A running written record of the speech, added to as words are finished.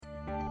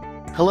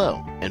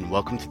Hello, and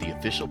welcome to the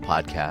official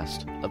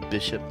podcast of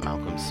Bishop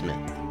Malcolm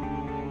Smith.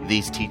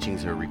 These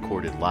teachings are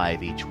recorded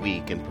live each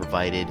week and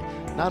provided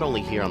not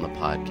only here on the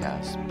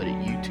podcast, but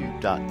at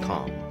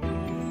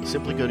youtube.com.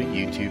 Simply go to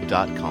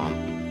youtube.com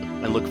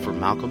and look for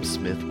Malcolm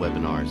Smith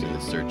webinars in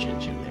the search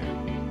engine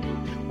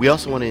there. We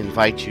also want to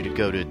invite you to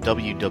go to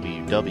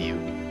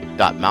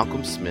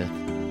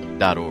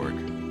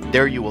www.malcolmsmith.org.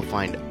 There you will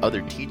find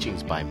other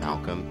teachings by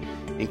Malcolm,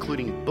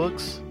 including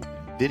books,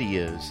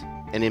 videos,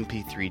 and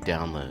MP3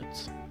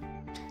 downloads.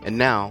 And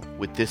now,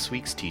 with this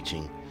week's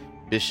teaching,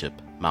 Bishop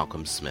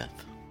Malcolm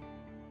Smith.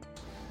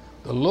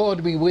 The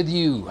Lord be with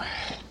you,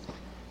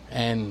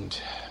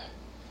 and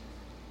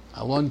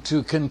I want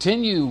to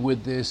continue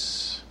with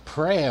this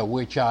prayer,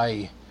 which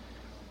I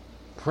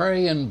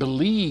pray and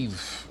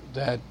believe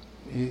that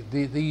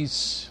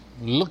these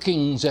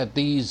lookings at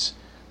these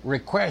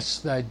requests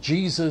that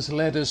Jesus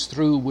led us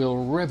through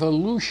will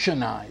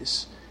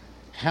revolutionize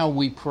how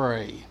we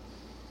pray.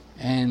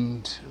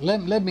 And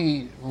let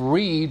me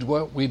read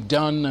what we've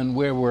done and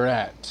where we're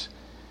at.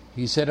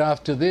 He said,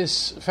 after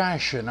this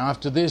fashion,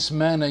 after this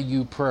manner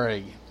you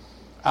pray,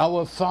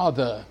 Our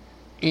Father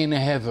in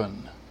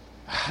heaven,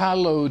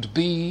 hallowed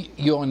be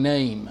your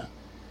name.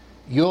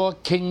 Your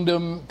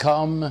kingdom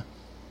come,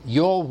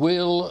 your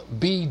will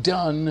be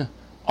done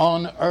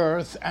on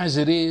earth as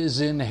it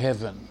is in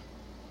heaven.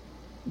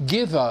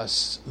 Give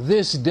us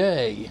this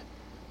day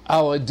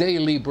our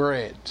daily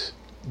bread.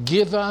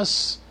 Give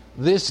us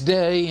this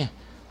day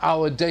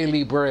our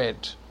daily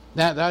bread.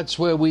 That's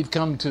where we've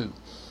come to.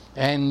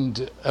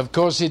 And of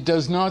course it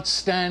does not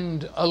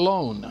stand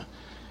alone.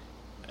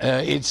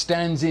 It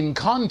stands in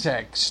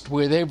context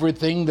with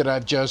everything that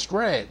I've just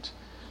read.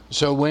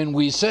 So when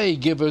we say,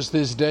 give us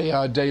this day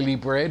our daily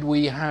bread,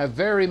 we have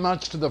very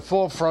much to the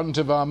forefront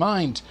of our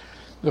mind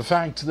the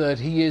fact that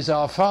He is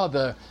our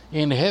Father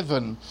in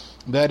heaven,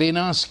 that in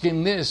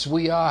asking this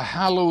we are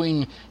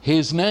hallowing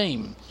His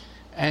name,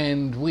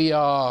 and we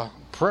are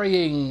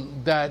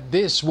praying that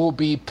this will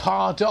be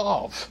part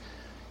of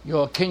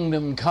your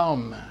kingdom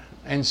come,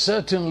 and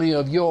certainly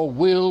of your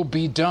will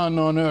be done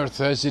on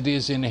earth as it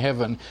is in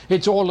heaven.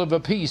 It's all of a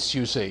piece,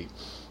 you see.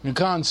 You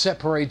can't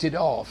separate it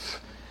off.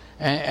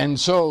 And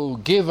so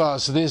give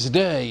us this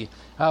day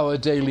our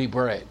daily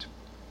bread.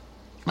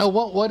 Now,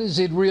 what is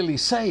it really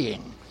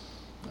saying?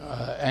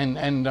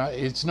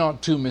 It's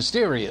not too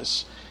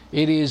mysterious.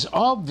 It is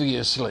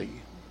obviously,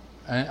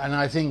 and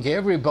I think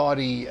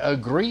everybody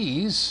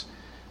agrees,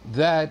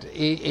 that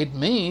it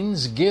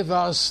means give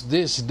us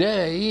this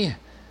day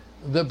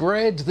the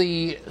bread,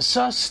 the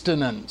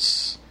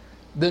sustenance,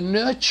 the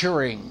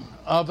nurturing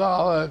of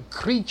our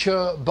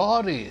creature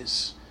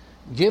bodies.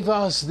 Give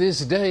us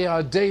this day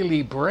our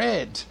daily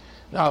bread,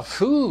 our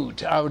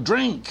food, our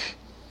drink.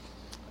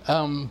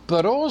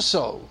 But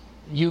also,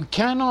 you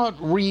cannot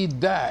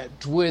read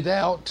that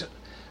without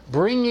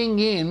bringing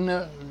in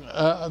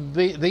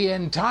the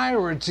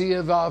entirety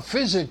of our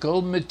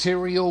physical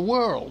material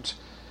world.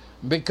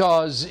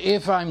 Because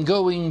if I'm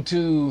going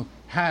to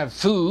have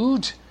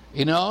food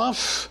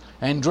enough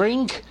and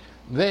drink,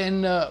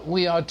 then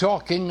we are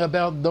talking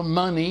about the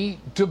money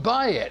to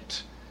buy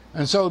it.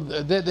 And so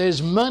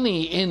there's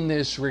money in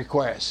this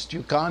request.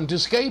 You can't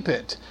escape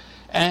it.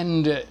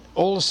 And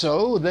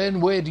also, then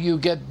where do you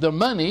get the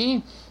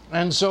money?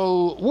 And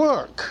so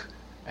work.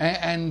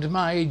 And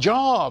my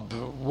job,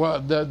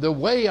 the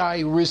way I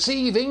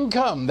receive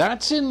income,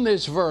 that's in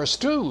this verse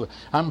too.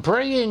 I'm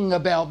praying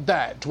about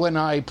that when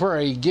I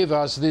pray, give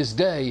us this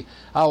day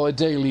our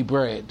daily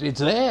bread. It's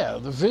there,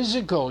 the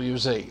physical, you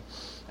see.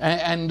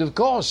 And of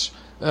course,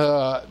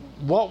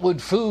 what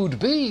would food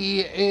be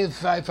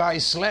if I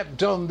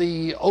slept on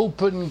the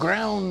open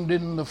ground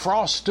in the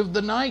frost of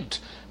the night?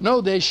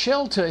 No, there's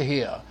shelter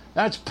here.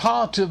 That's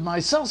part of my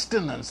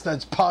sustenance.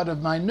 That's part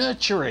of my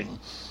nurturing.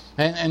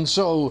 And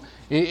so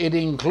it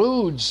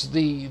includes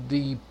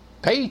the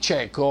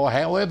paycheck, or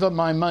however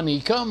my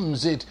money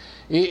comes. It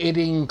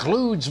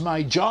includes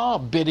my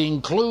job. It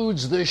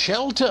includes the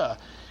shelter,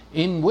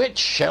 in which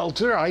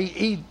shelter I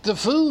eat the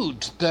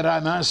food that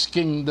I'm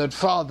asking that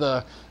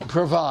Father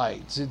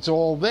provides. It's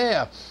all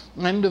there.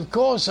 And of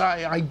course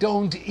I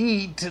don't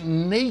eat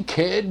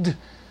naked.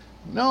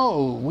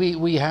 No,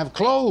 we have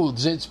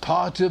clothes. It's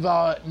part of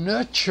our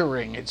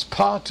nurturing. It's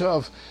part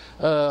of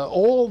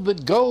all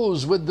that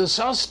goes with the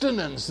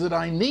sustenance that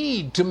I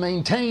need to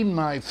maintain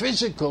my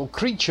physical,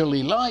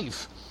 creaturely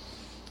life.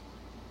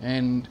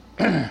 And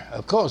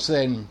of course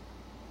then,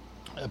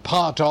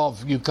 part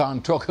of, you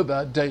can't talk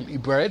about daily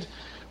bread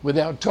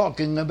without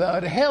talking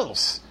about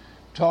health.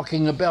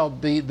 Talking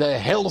about the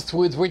health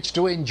with which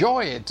to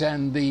enjoy it,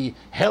 and the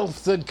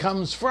health that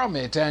comes from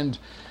it. And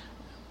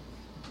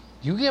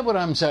you get what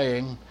I'm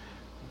saying?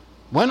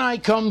 When I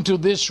come to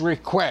this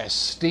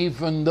request,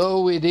 even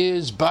though it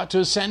is but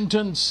a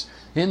sentence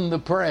in the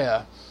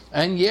prayer,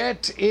 and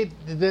yet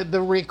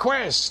the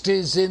request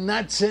is in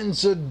that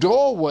sense a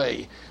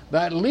doorway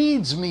that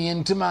leads me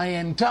into my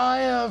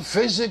entire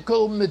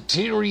physical,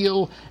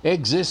 material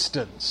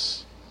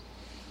existence.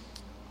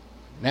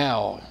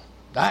 Now,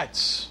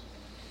 that's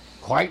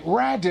quite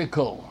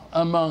radical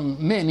among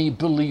many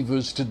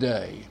believers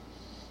today.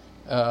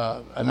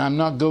 And I'm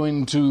not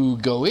going to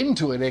go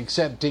into it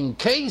except in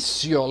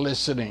case you're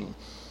listening.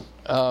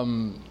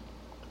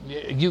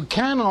 You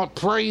cannot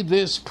pray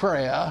this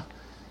prayer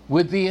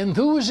with the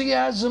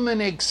enthusiasm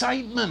and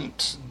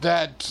excitement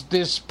that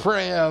this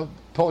prayer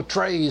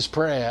portrays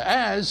prayer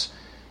as.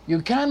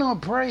 You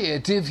cannot pray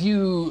it if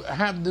you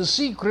have the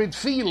secret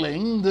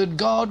feeling that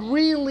God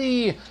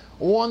really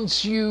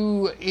wants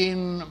you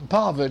in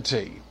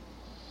poverty,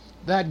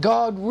 that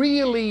God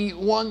really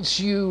wants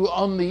you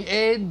on the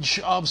edge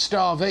of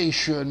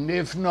starvation,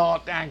 if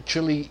not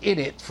actually in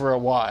it for a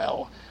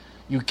while.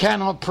 You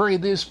cannot pray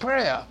this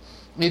prayer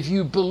if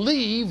you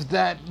believe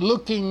that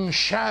looking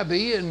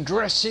shabby and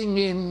dressing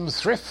in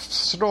thrift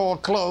store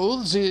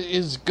clothes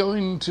is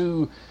going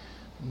to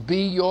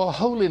be your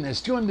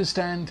holiness. Do you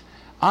understand?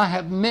 I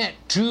have met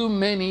too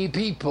many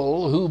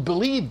people who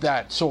believe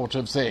that sort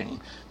of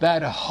thing,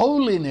 that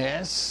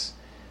holiness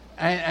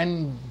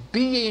and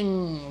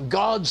being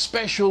God's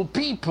special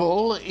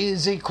people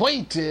is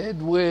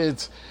equated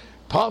with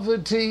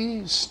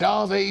poverty,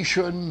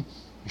 starvation,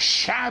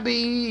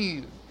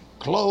 shabby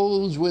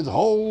clothes with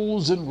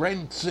holes and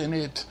rents in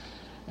it,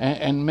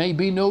 and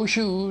maybe no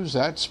shoes.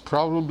 That's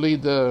probably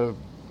the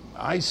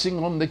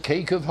icing on the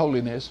cake of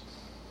holiness.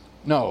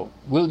 No,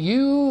 will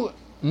you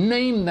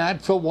name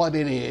that for what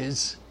it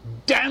is?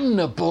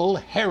 Damnable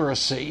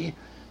heresy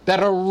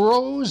that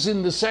arose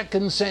in the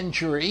 2nd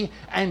century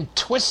and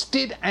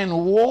twisted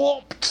and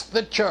warped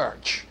the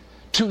church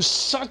to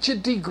such a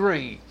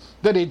degree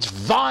that its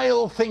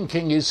vile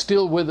thinking is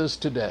still with us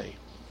today.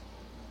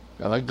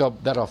 Well, I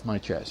got that off my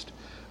chest.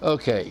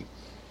 Okay,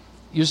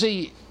 you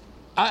see,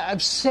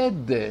 I've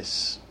said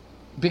this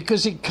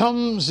because it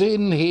comes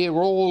in here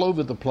all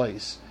over the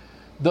place.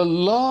 The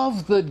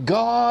love that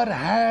God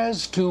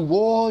has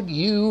toward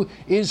you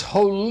is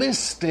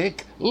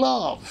holistic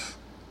love.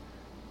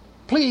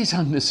 Please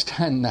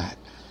understand that.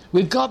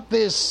 We've got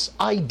this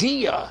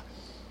idea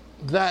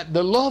that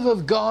the love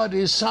of God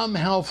is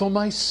somehow for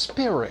my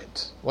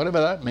spirit, whatever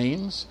that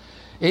means.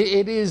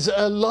 It is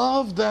a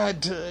love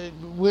that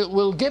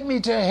will get me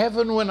to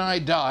heaven when I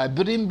die.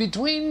 But in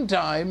between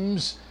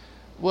times,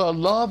 well,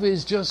 love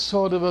is just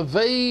sort of a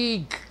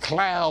vague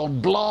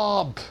cloud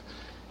blob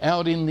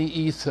out in the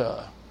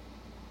ether.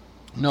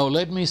 No,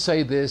 let me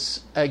say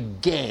this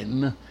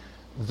again,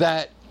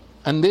 that,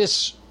 and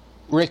this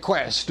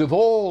request of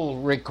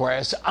all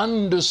requests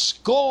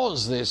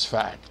underscores this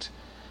fact,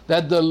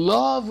 that the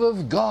love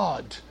of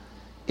God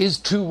is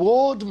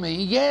toward me,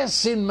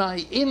 yes, in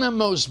my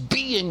innermost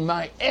being,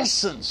 my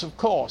essence, of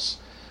course,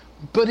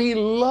 but He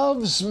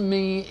loves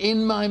me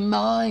in my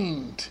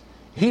mind.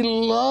 He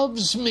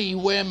loves me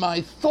where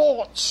my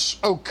thoughts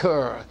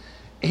occur.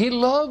 He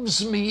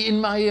loves me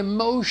in my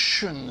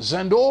emotions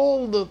and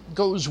all that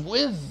goes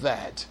with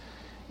that.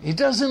 He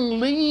doesn't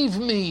leave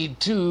me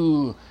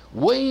to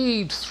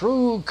wade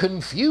through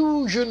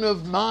confusion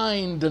of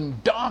mind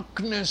and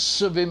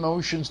darkness of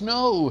emotions.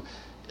 No,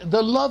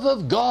 the love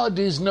of God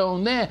is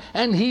known there,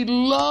 and He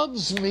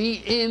loves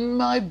me in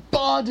my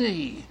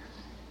body.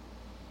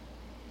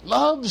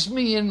 Loves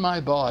me in my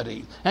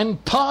body.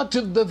 And part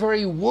of the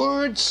very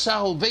word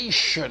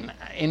salvation,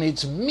 in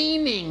its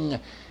meaning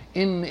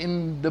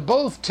in the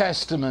both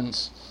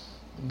Testaments,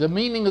 the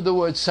meaning of the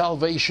word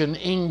salvation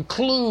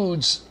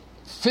includes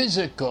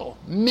physical,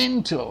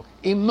 mental,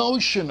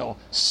 emotional,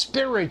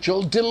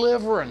 spiritual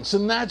deliverance.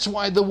 And that's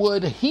why the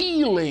word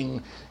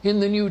healing in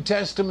the New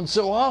Testament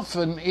so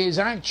often is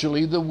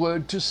actually the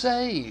word to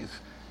save.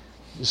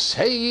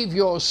 Save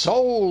your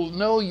soul.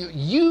 No,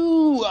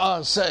 you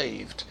are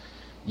saved.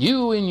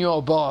 You in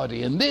your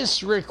body. And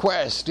this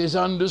request is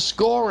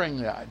underscoring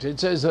that. It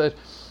says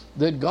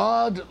that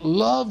God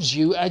loves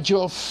you at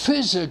your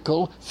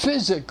physical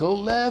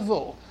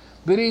level.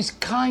 But His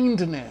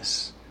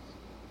kindness,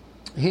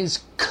 His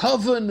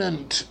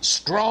covenant,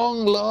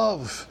 strong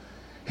love,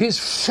 His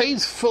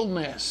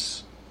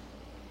faithfulness,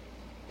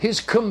 His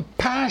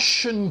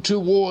compassion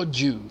toward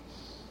you,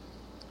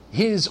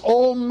 His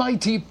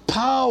almighty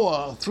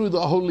power through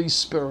the Holy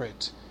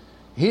Spirit,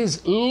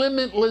 His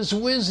limitless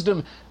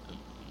wisdom,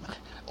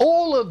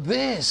 all of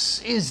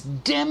this is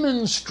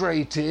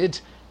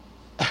demonstrated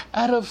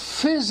at a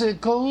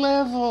physical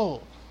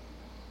level.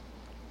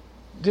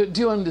 Do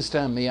you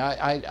understand me?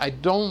 I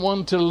don't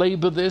want to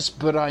labor this,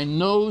 but I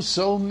know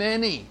so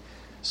many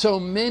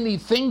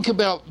think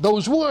about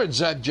those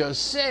words I've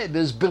just said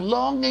as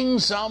belonging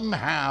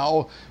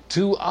somehow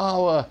to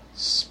our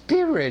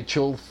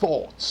spiritual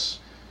thoughts.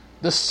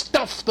 The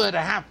stuff that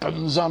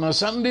happens on a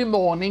Sunday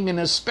morning in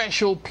a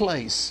special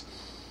place.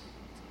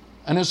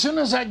 And as soon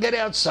as I get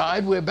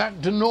outside, we're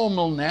back to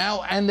normal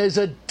now, and there's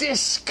a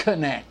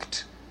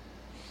disconnect.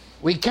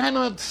 We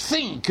cannot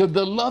think of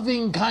the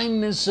loving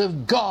kindness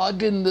of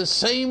God in the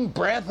same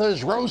breath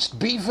as roast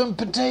beef and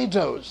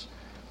potatoes.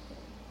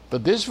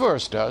 But this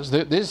verse does.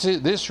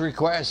 This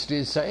request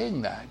is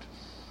saying that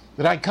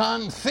I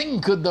can't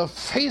think of the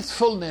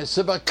faithfulness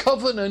of a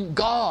covenant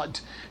God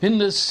in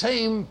the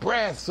same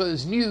breath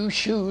as new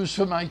shoes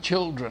for my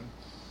children.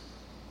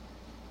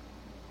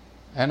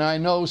 And I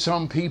know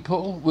some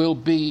people will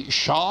be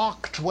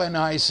shocked when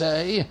I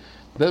say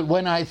that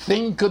when I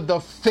think of the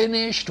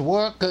finished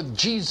work of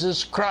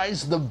Jesus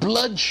Christ, the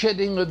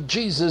bloodshedding of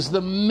Jesus,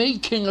 the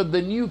making of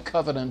the new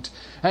covenant,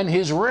 and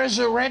his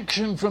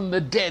resurrection from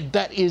the dead,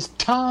 that is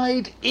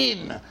tied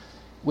in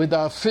with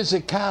our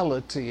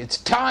physicality. It's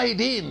tied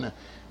in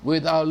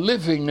with our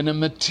living in a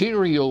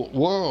material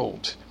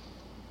world.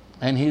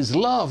 And his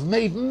love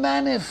made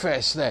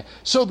manifest there,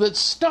 so that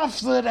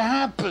stuff that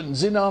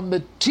happens in our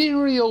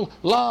material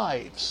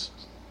lives,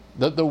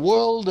 that the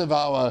world of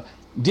our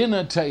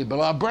dinner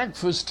table, our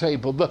breakfast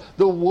table,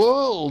 the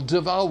world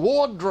of our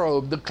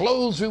wardrobe, the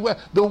clothes we wear,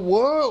 the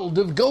world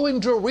of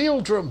going to a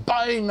realtor and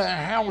buying a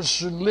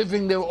house and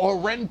living there, or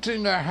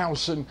renting a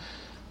house, and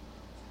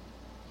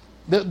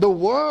the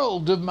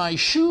world of my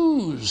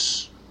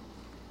shoes.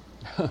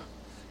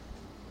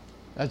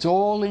 That's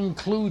all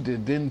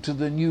included into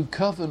the new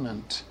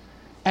covenant.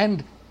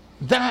 And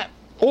that,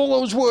 all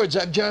those words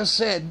I've just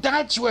said,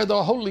 that's where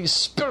the Holy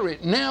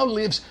Spirit now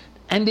lives.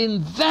 And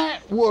in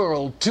that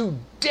world, to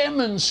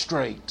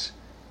demonstrate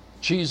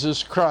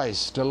Jesus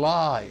Christ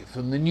alive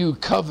and the new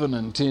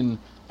covenant in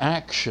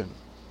action.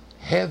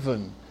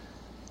 Heaven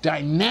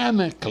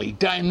dynamically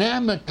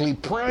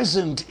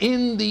present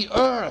in the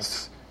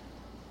earth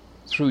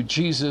through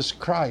Jesus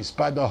Christ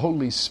by the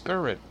Holy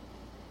Spirit.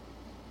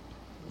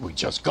 We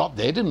just got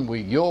there, didn't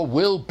we? Your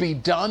will be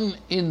done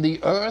in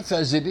the earth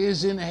as it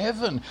is in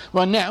heaven.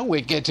 Well, now we're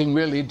getting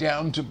really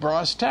down to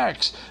brass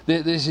tacks.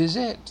 This is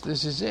it.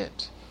 This is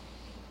it.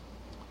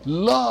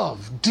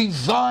 Love,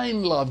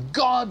 divine love,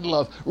 God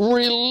love,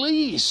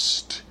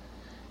 released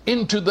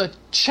into the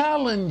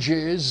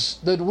challenges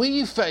that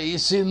we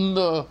face in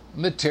the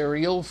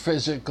material,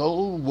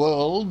 physical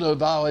world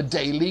of our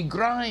daily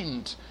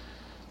grind.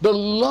 The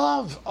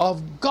love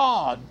of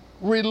God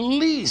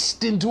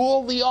released into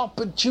all the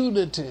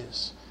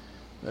opportunities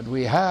that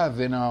we have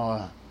in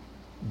our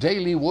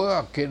daily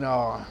work, in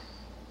our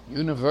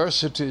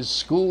universities,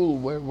 school,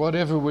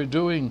 whatever we're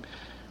doing.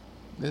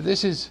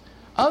 This is,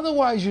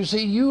 otherwise, you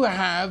see, you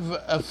have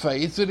a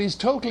faith that is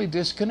totally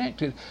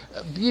disconnected.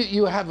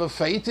 You have a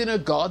faith in a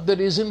God that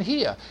isn't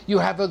here. You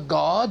have a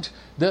God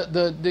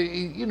that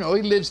he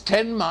lives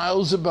 10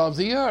 miles above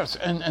the earth,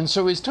 and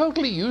so he's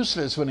totally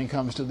useless when it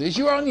comes to this.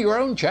 You're on your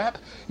own, chap.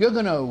 You're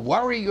going to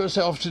worry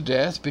yourself to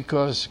death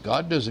because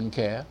God doesn't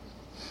care.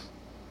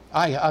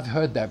 I've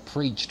heard that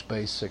preached,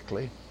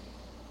 basically.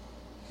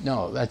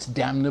 No, that's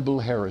damnable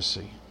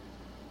heresy.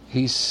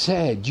 He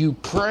said, you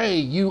pray,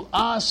 you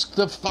ask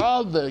the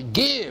Father,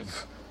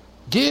 give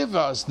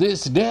us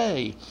this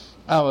day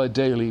our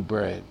daily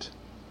bread.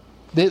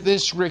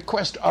 This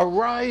request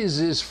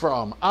arises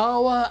from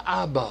our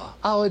Abba,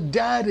 our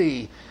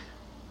Daddy,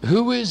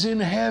 who is in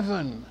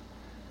heaven,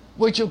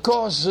 which of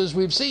course, as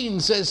we've seen,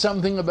 says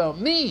something about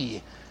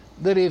me,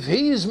 that if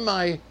he's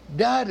my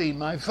Daddy,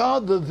 my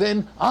Father,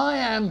 then I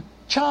am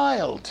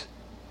child.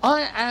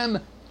 I am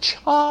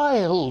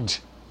child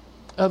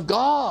of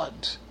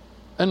God.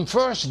 And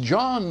 1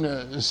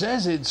 John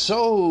says it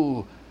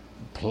so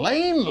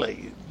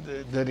plainly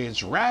that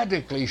it's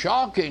radically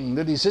shocking,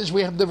 that he says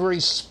we have the very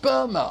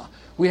sperma,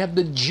 we have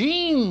the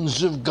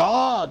genes of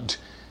God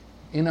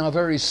in our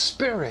very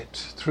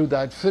spirit through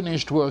that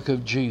finished work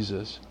of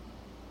Jesus.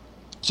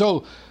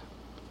 So,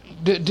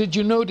 did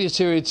you notice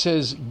here it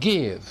says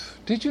give?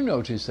 Did you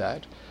notice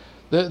that?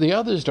 The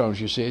others don't,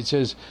 you see. It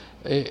says,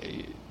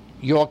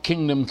 your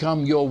kingdom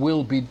come, your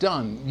will be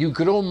done. You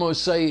could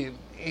almost say,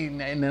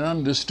 in an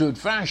understood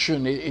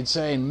fashion, it's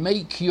saying,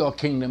 make your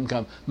kingdom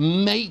come,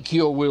 make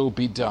your will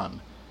be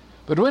done.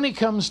 But when it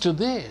comes to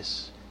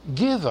this,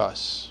 give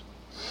us.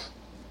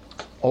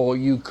 Or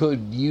you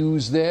could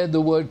use there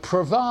the word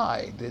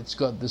provide. It's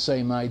got the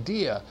same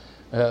idea.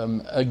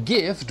 A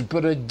gift,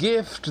 but a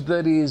gift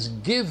that is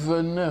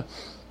given,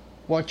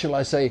 what shall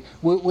I say,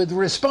 with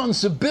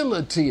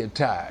responsibility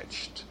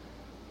attached.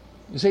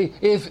 You see,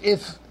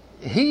 if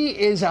he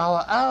is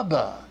our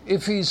Abba,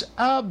 if he's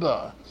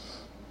Abba,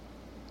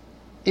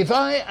 if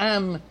I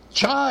am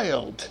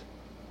child,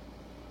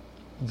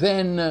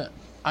 then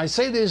I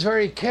say this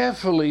very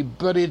carefully,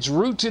 but it's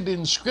rooted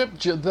in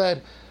Scripture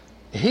that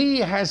he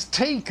has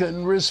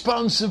taken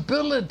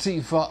responsibility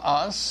for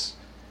us,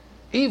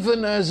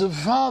 even as a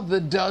father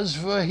does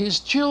for his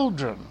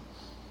children.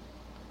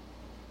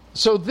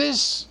 So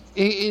this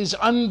is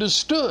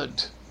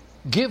understood.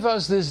 Give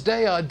us this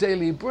day our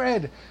daily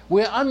bread.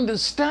 We're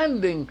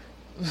understanding,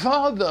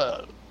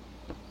 Father,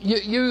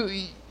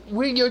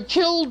 we're your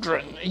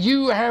children.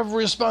 You have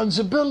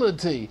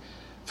responsibility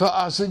for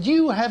us, and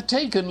you have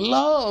taken,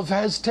 love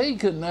has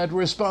taken that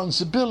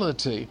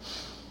responsibility.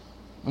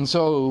 And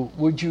so,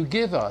 would you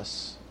give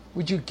us?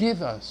 Would you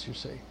give us, you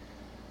see?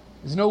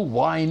 There's no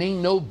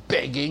whining, no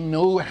begging,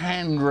 no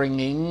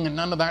hand-wringing,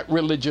 none of that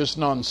religious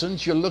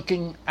nonsense. You're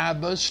looking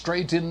Abba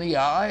straight in the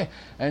eye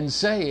and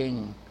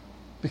saying,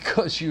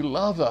 because you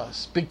love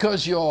us,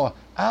 because you're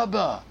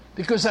Abba,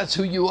 because that's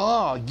who you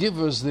are,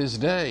 give us this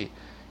day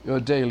your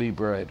daily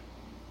bread.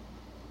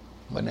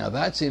 Well, now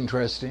that's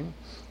interesting.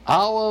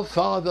 Our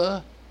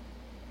Father,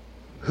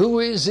 who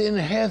is in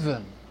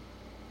heaven.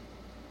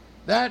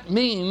 That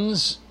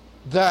means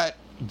that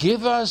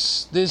give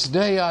us this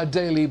day our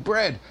daily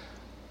bread.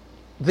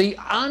 The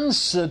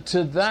answer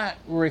to that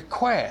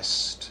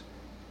request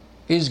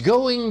is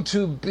going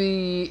to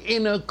be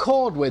in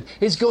accord with,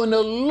 it's going to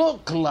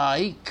look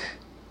like,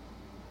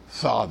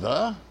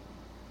 Father,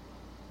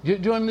 do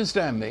you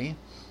understand me?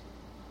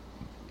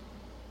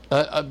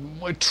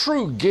 A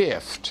true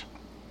gift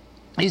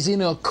is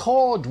in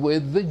accord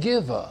with the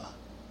giver.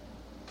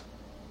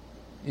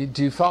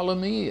 Do you follow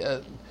me?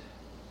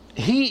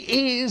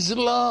 He is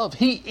love.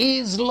 He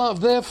is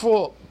love.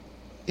 Therefore,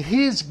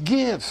 his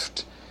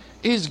gift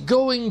is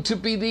going to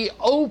be the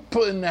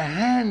open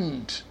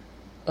hand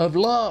of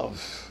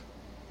love.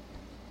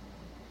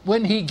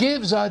 When he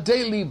gives our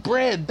daily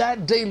bread,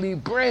 that daily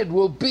bread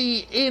will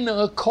be in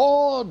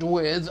accord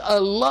with a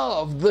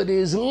love that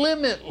is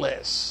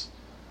limitless.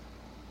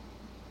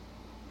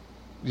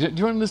 Do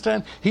you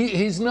understand?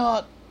 He's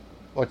not,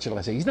 what shall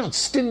I say? He's not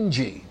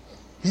stingy.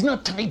 He's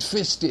not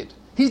tight-fisted.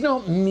 He's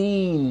not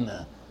mean.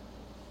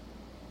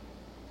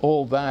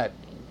 All that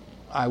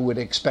I would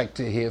expect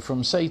to hear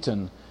from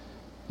Satan.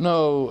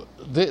 No,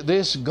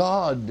 this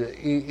God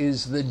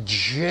is the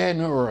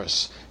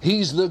generous.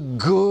 He's the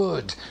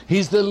good.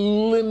 He's the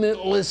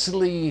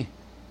limitlessly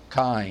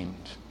kind.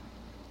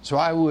 So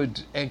I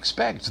would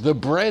expect the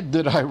bread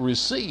that I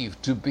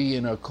receive to be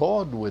in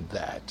accord with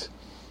that.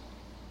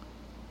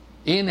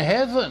 In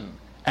heaven,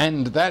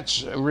 and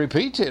that's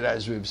repeated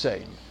as we've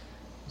seen.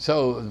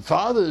 So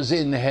Father's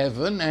in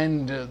heaven,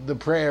 and the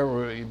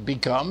prayer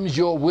becomes,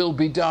 your will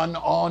be done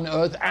on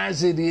earth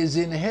as it is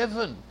in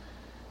heaven.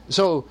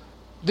 So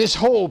this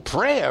whole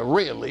prayer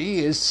really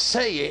is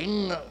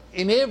saying,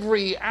 in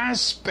every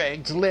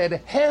aspect, let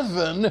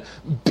heaven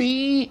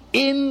be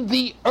in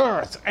the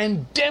earth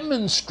and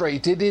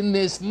demonstrated in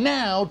this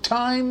now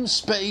time,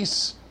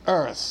 space,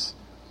 earth.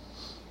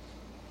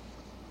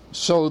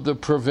 So the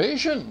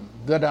provision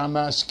that I'm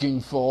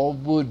asking for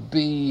would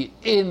be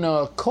in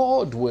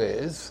accord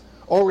with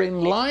or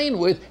in line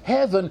with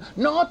heaven,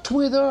 not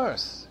with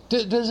earth.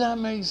 Does that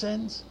make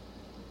sense?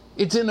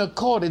 It's in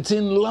accord. It's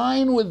in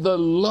line with the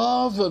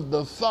love of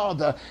the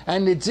Father,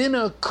 and it's in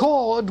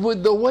accord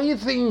with the way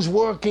things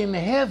work in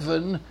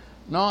heaven,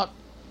 not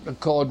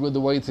accord with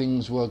the way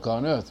things work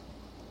on earth.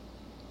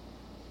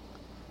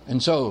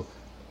 And so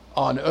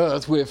on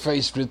earth we're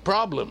faced with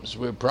problems.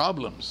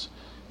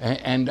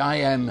 And I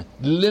am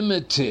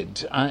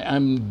limited,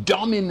 I'm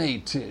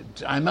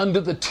dominated, I'm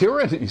under the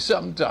tyranny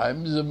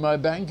sometimes of my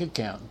bank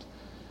account.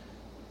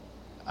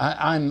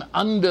 I'm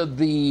under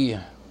the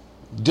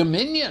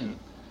dominion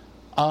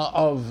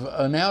of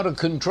an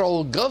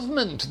out-of-control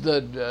government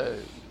that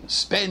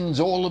spends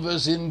all of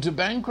us into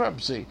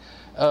bankruptcy.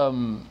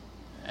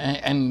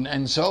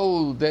 And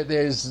so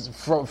there's,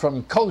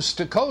 from coast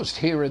to coast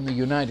here in the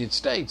United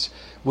States,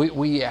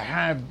 we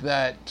have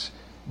that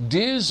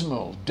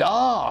dismal,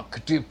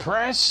 dark,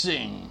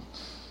 depressing,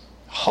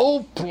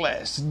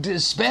 hopeless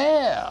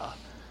despair.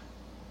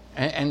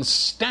 And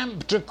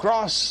stamped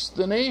across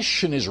the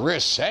nation is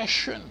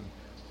recession.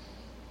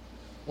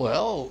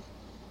 Well,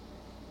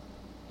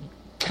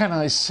 can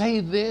I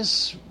say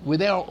this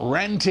without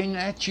ranting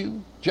at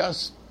you,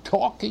 just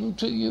talking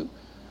to you?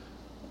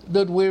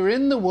 That we're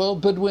in the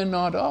world, but we're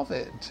not of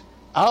it.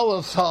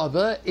 Our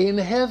Father in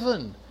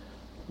heaven.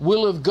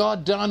 Will of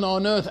God done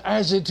on earth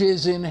as it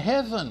is in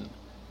heaven.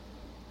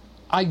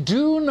 I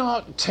do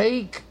not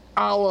take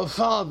our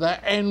Father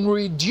and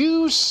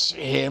reduce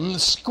him,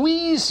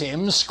 squeeze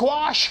him,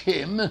 squash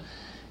him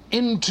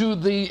into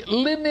the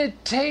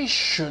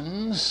limitations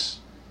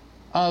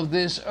of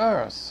this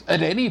earth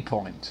at any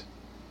point.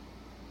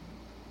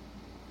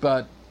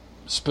 But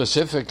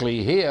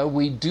specifically here,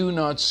 we do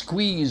not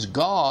squeeze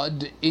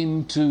God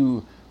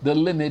into the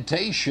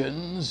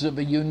limitations of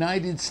a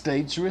United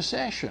States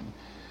recession.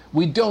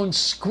 We don't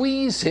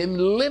squeeze him,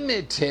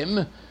 limit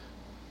him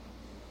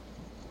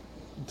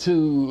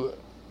to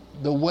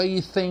the way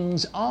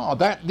things are.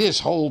 This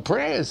whole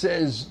prayer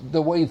says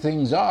the way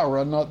things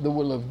are not the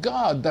will of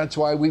God. That's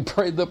why we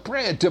pray the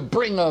prayer, to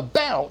bring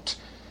about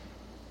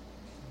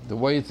the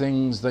way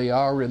things they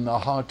are in the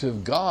heart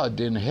of God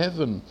in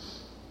heaven.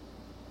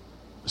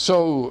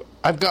 So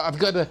I've got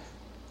to,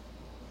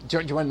 do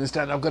you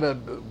understand? I've got to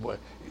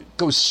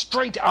go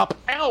straight up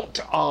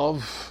out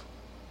of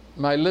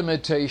my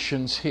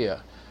limitations here.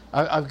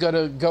 I've got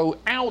to go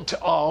out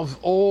of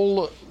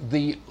all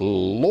the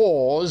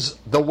laws,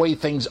 the way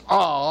things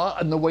are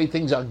and the way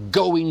things are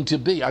going to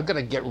be. I've got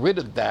to get rid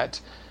of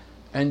that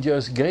and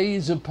just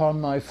gaze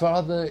upon my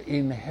Father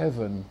in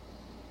heaven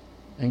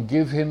and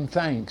give him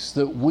thanks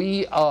that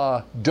we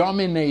are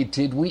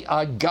dominated, we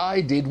are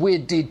guided, we're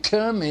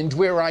determined,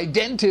 we're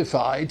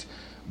identified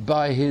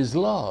by his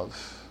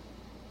love,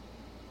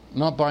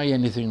 not by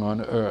anything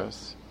on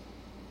earth.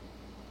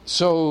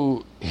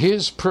 So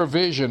his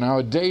provision,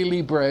 our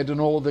daily bread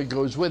and all that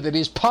goes with it,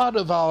 is part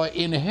of our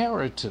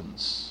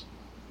inheritance.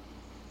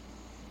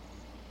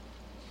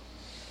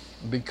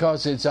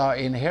 Because it's our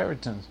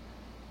inheritance.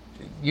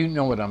 You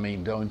know what I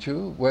mean, don't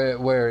you?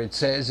 Where it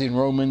says in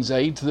Romans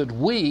 8 that have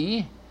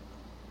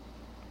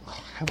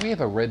we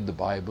ever read the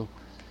Bible?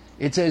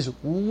 It says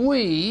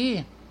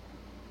we,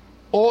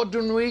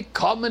 ordinary,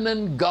 common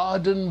and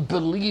garden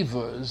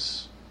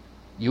believers,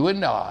 you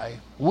and I,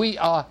 we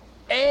are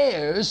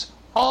heirs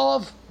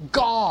of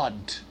God.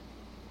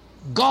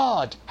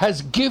 God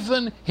has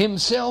given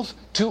himself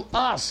to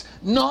us,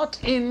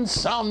 not in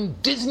some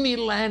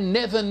Disneyland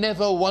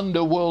never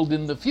wonder world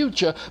in the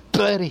future,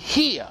 but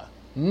here,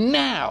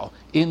 now,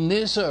 in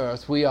this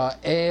earth, we are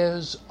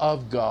heirs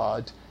of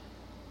God.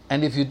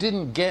 And if you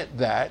didn't get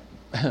that,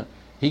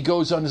 he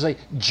goes on to say,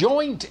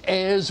 joint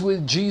heirs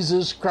with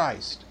Jesus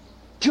Christ.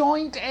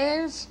 Joint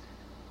heirs?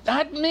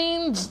 That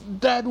means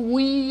that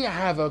we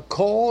have a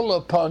call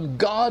upon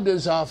God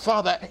as our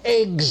Father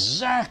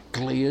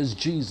exactly as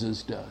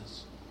Jesus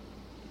does.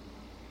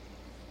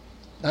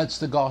 That's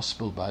the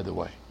gospel, by the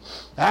way.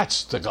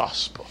 That's the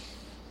gospel.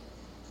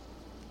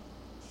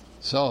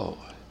 So,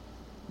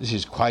 this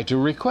is quite a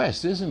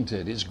request, isn't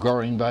it? It's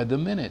growing by the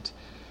minute.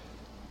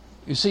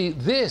 You see,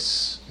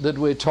 this that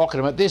we're talking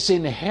about, this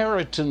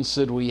inheritance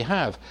that we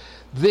have,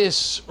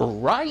 this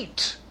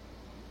right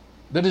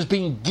that has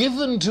been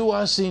given to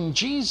us in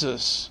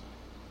Jesus,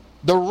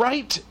 the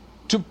right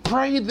to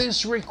pray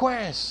this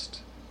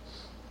request,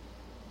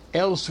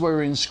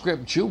 elsewhere in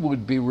Scripture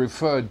would be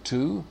referred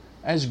to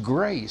as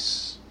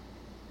grace.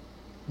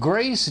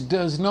 Grace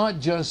does not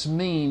just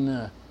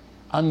mean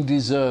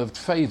undeserved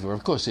favor.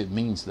 Of course it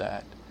means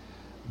that.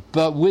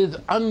 But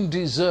with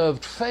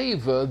undeserved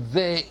favor,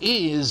 there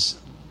is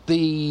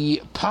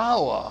the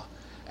power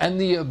and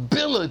the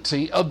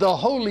ability of the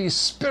Holy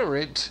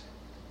Spirit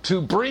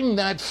to bring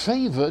that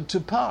favor to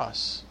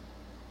pass.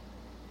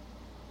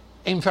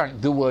 In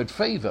fact, the word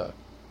favor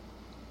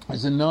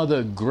is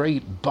another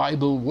great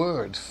Bible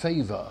word,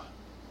 favor.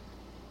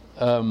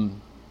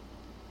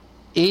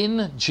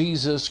 In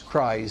Jesus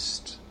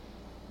Christ,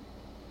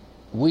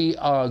 we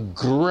are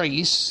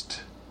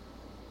graced,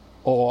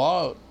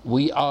 or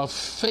we are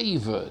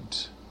favored.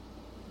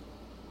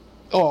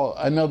 Or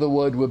another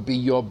word would be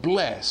you're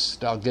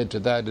blessed. I'll get to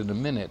that in a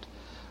minute.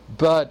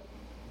 But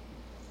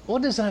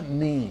what does that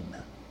mean?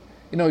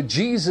 You know,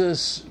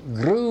 Jesus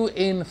grew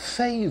in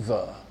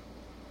favor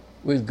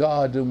with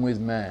God and with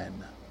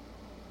man.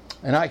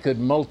 And I could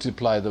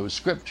multiply those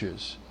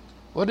scriptures.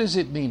 What does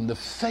it mean? The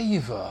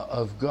favor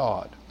of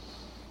God.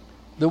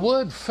 The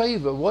word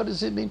favor, what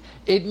does it mean?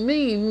 It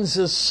means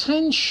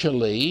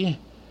essentially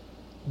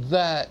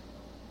that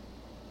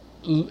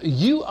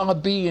you are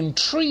being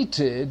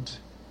treated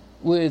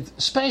with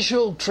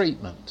special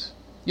treatment.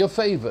 You're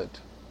favored.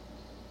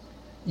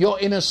 You're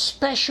in a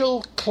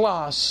special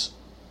class,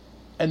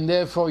 and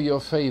therefore you're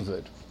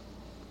favored.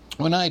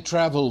 When I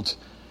traveled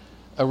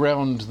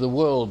around the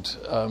world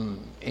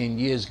in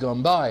years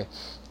gone by,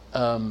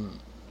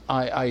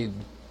 I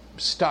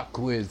stuck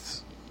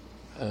with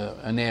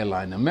an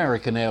airline,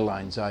 American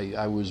Airlines.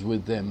 I was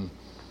with them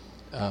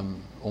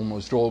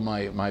almost all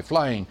my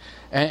flying.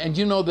 And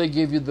you know, they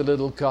give you the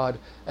little card.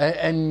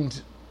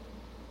 And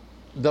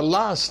the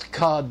last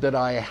card that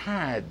I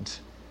had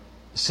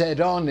said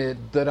on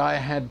it that I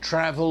had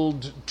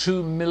traveled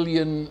 2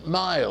 million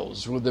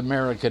miles with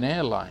American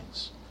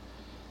Airlines.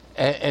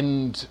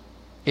 And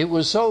it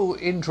was so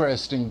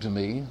interesting to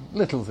me.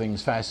 Little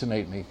things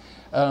fascinate me.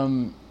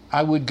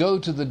 I would go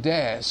to the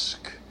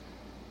desk,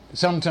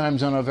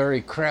 sometimes on a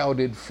very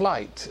crowded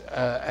flight,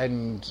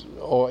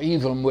 or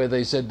even where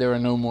they said there are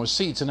no more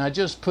seats, and I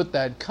just put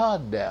that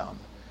card down.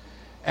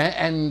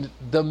 And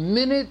the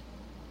minute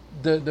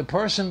the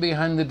person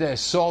behind the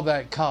desk saw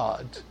that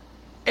card,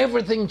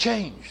 everything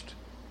changed.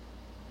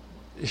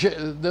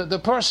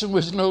 The person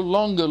was no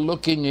longer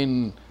looking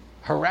in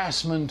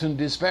harassment and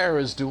despair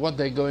as to what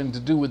they're going to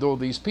do with all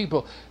these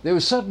people. There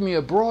was suddenly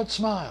a broad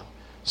smile.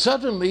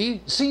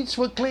 Suddenly, seats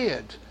were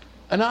cleared.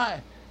 And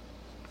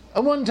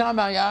one time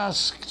I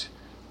asked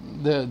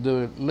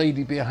the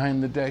lady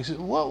behind the desk,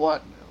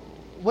 what,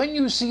 when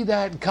you see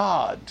that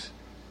card,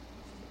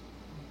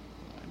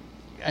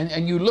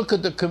 and you look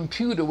at the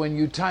computer when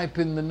you type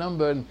in the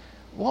number, and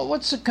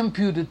what's the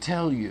computer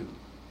tell you?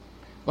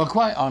 Well,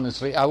 quite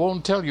honestly, I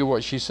won't tell you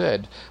what she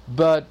said,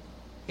 but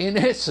in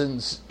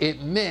essence,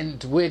 it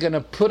meant we're going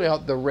to put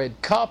out the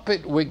red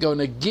carpet, we're going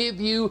to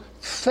give you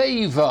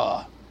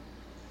favor.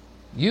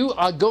 You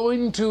are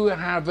going to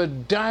have a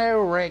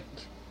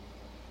direct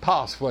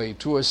pathway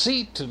to a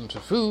seat and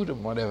to food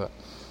and whatever.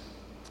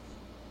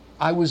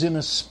 I was in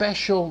a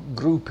special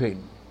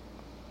grouping.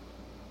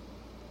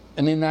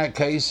 And in that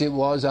case, it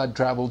was I'd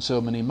traveled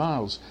so many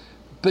miles.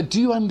 But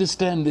do you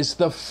understand this?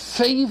 The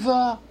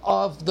favor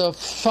of the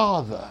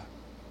Father.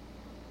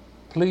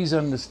 Please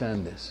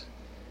understand this.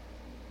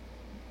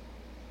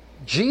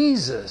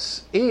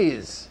 Jesus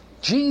is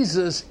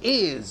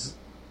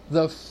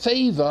the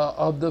favor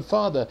of the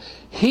Father.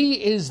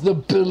 He is the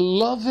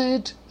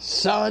beloved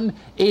Son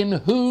in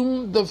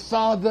whom the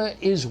Father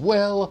is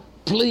well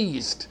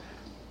pleased.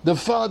 The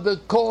Father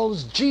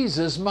calls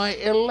Jesus my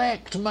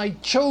elect, my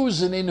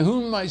chosen, in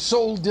whom my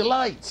soul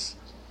delights.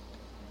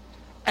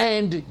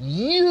 And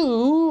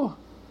you,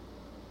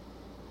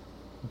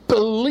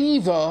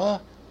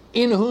 believer,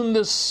 in whom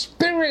the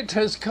Spirit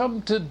has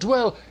come to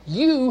dwell,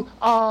 you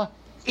are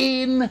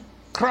in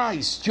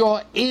Christ.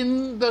 You're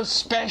in the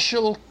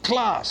special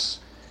class.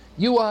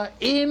 You are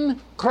in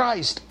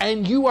Christ,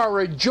 and you are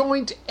a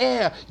joint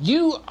heir.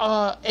 You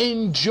are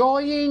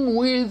enjoying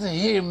with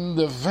Him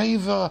the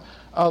favor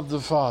of the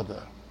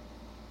Father.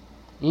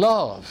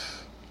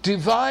 Love,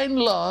 divine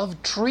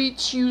love,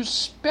 treats you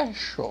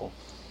special.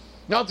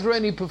 Not through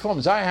any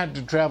performance. I had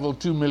to travel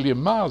 2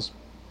 million miles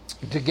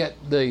to get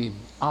the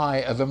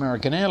eye of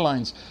American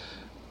Airlines.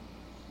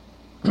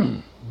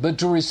 But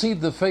to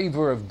receive the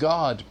favor of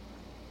God,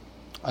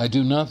 I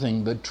do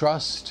nothing but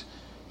trust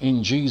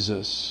in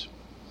Jesus.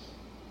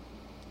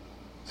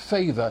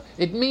 Favor,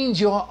 it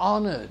means you're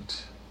honored.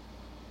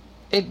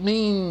 It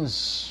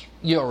means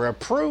you're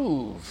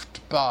approved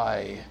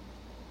by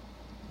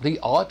the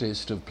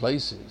oddest of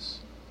places.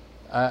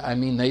 I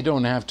mean, they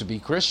don't have to be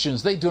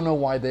Christians. They don't know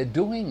why they're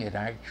doing it,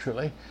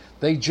 actually.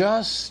 They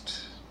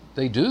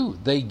do.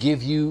 They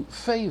give you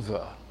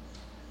favor.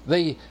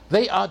 They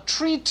are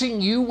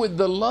treating you with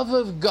the love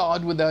of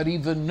God without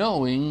even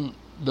knowing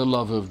the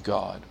love of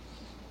God.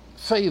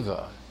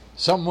 Favor.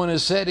 Someone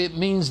has said it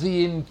means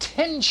the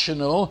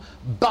intentional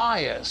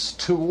bias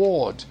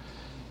toward.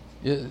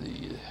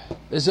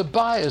 There's a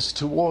bias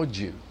toward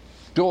you.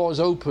 Doors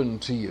open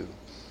to you.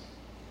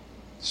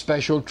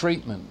 Special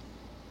treatment.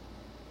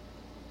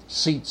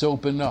 Seats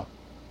open up.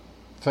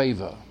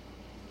 Favor.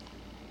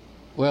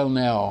 Well,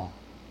 now,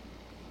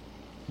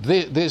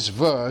 this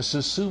verse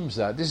assumes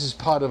that. This is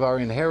part of our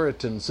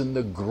inheritance, and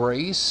the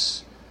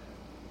grace,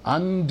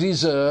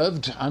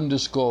 undeserved,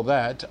 underscore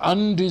that,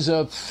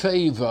 undeserved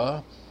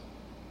favor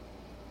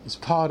is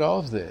part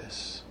of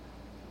this.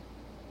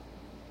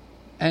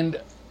 And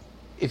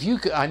if you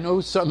could, I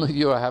know some of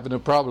you are having a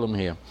problem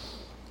here.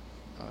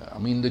 I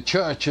mean, the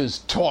church has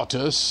taught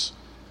us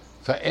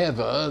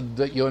forever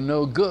that you're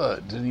no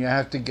good and you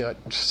have to get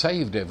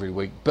saved every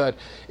week. But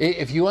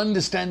if you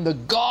understand the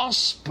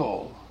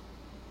gospel,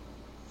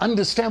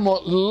 understand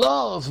what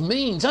love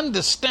means,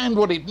 understand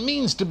what it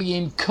means to be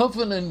in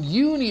covenant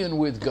union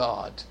with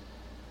God,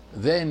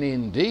 then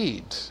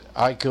indeed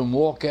I can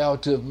walk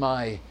out of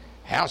my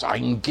house, I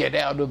can get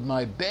out of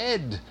my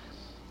bed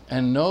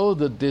and know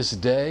that this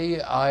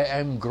day I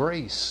am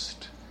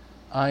graced,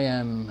 I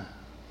am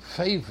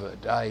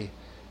favored,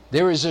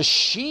 there is a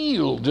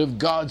shield of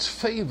God's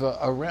favor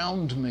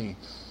around me,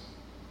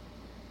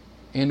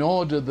 in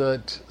order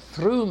that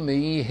through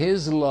me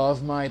His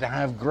love might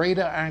have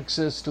greater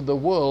access to the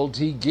world.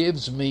 He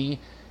gives me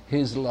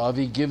His love,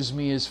 He gives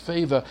me His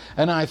favor.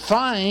 And I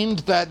find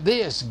that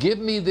this, give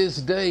me this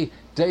day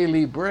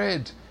daily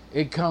bread,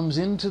 it comes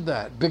into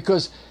that,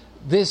 because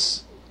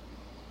this,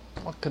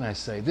 what can I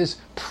say, this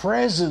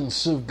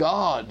presence of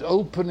God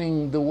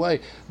opening the way,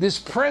 this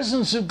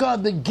presence of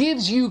God that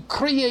gives you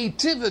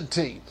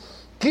creativity,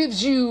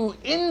 gives you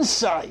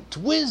insight,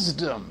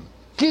 wisdom,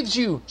 gives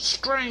you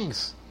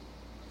strength,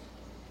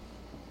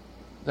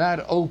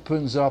 that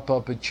opens up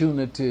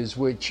opportunities,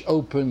 which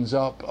opens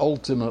up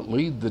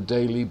ultimately the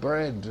daily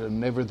bread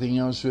and everything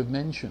else we've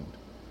mentioned.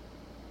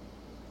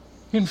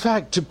 In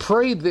fact, to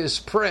pray this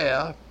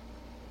prayer,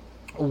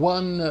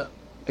 one,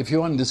 if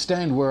you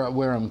understand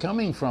where I'm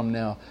coming from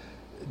now,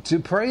 to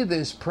pray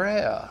this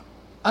prayer,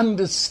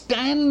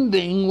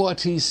 understanding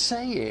what he's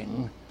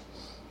saying,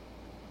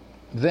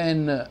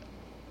 then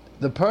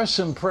the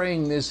person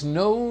praying this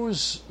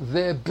knows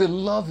their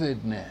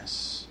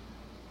belovedness.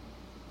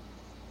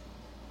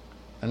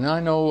 And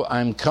I know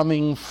I'm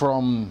coming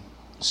from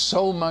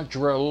so much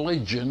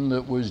religion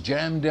that was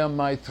jammed down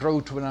my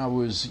throat when I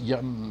was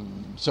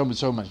young, so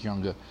much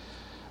younger.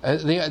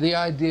 The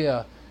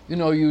idea,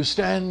 you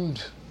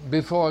stand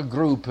before a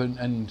group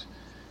and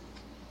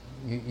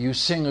you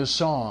sing a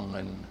song,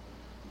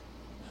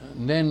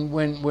 and then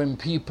when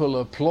people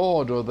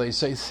applaud or they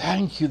say,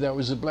 thank you, that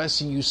was a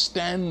blessing, you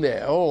stand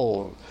there,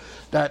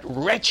 that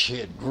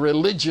wretched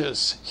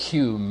religious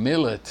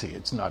humility.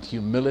 It's not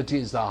humility,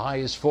 it's the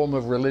highest form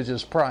of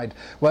religious pride.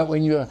 Well,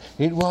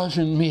 it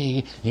wasn't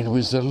me, it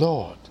was the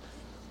Lord.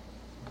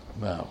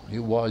 Well,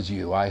 it was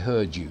you, I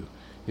heard you.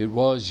 It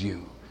was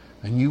you.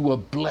 And you were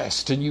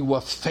blessed, and you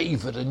were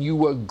favored, and you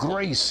were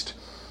graced.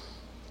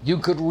 You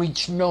could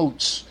reach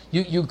notes.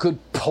 You could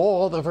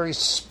pour the very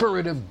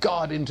Spirit of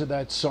God into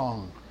that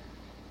song.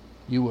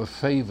 You were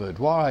favored.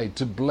 Why?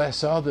 To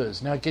bless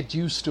others. Now get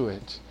used to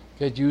it.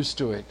 Get used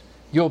to it.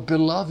 You're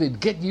beloved.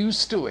 Get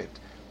used to it.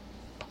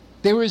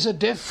 There is a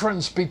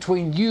difference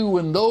between you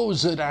and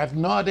those that have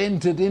not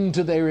entered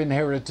into their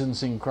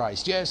inheritance in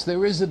Christ. Yes,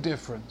 there is a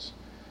difference.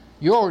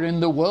 You're in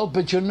the world,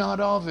 but you're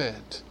not of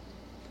it.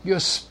 You're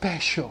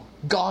special.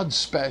 God's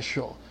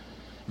special.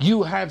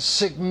 You have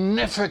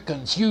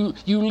significance. You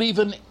leave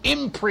an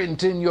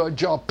imprint in your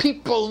job.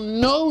 People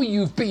know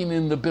you've been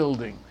in the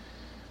building.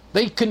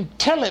 They can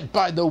tell it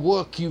by the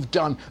work you've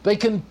done. They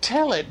can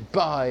tell it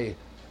by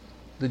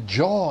the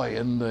joy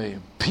and the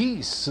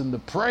peace and the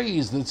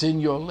praise that's in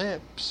your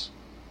lips.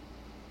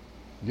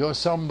 You're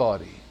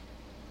somebody.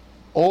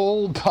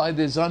 all by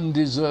this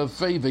undeserved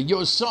favor.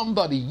 You're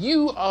somebody.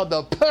 You are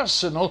the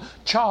personal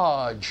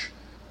charge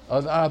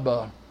of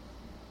Abba.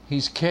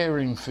 He's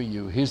caring for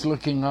you. He's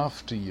looking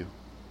after you.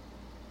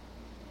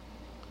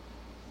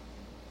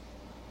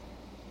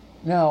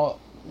 Now,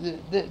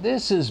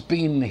 this has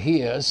been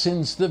here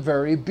since the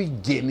very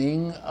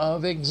beginning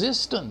of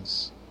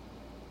existence.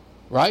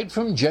 Right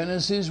from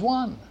Genesis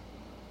 1.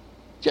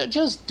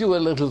 Just do a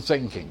little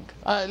thinking.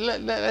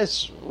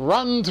 Let's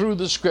run through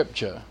the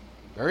scripture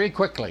very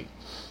quickly.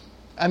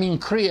 I mean,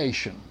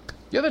 creation.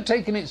 You ever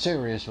taken it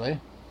seriously?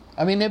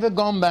 I mean, ever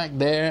gone back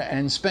there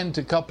and spent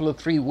a couple of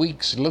 3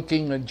 weeks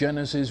looking at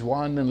Genesis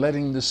 1 and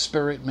letting the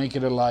Spirit make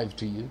it alive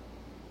to you?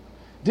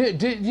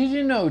 Did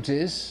you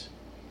notice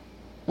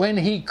when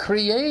He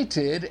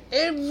created,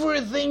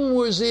 everything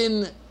was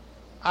in,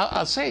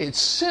 I'll say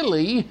it's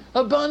silly,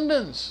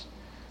 abundance.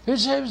 It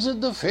says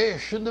that the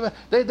fish and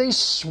they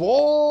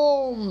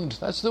swarmed.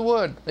 That's the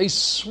word. They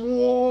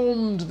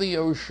swarmed the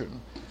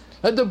ocean.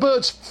 And the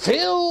birds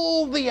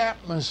filled the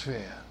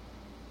atmosphere.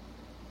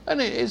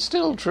 And it's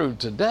still true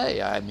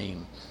today. I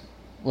mean,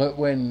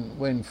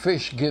 when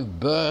fish give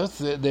birth,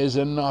 there's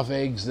enough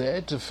eggs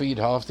there to feed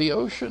half the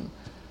ocean.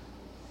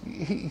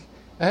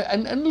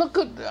 And look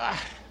at,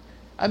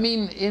 I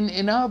mean,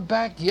 in our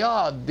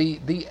backyard,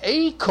 the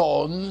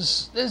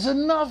acorns, there's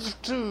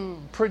enough to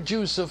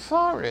produce a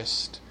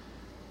forest.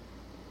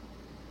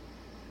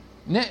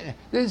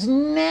 There's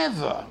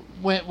never,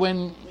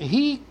 when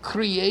He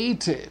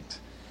created,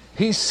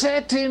 He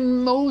set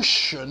in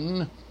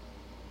motion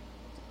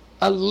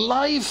a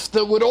life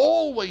that would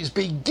always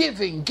be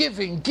giving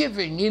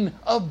in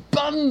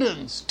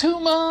abundance. Too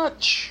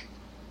much.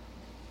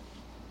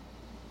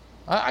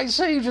 I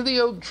say to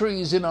the oak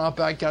trees in our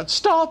backyard,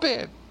 stop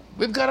it.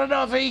 We've got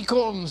enough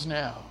acorns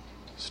now.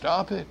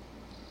 Stop it.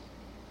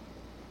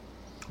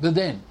 But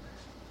then,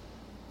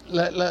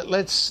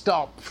 let's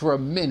stop for a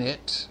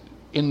minute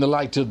in the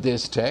light of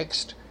this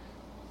text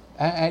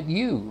at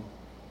you.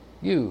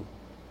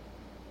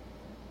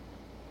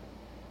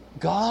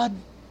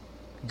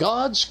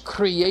 God's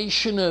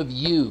creation of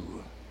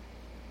you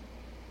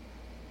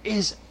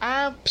is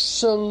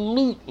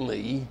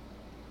absolutely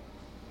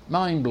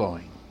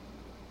mind-blowing.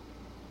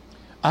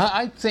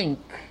 I think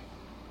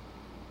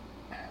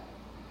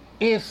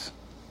if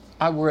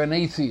I were an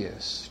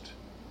atheist,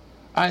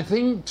 I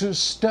think to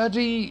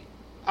study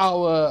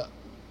our,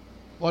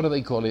 what do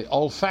they call it,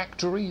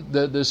 olfactory,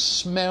 the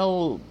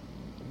smell,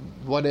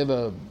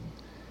 whatever,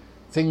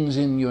 things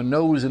in your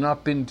nose and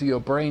up into your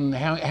brain,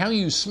 how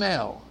you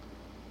smell,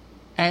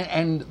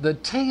 and the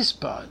taste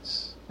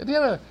buds. Have you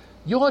ever,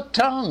 your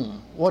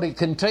tongue, what it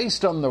can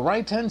taste on the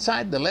right-hand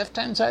side, the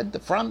left-hand side, the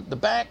front, the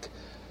back,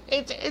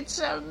 it's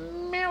a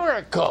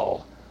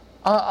miracle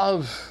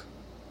of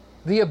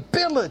the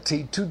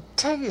ability to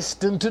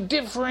taste and to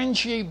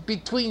differentiate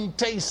between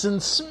taste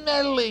and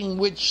smelling,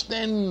 which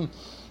then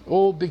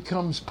all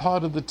becomes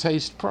part of the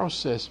taste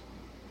process.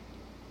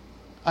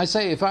 I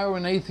say, if I were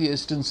an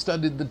atheist and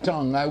studied the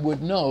tongue, I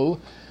would know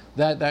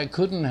that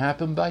couldn't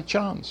happen by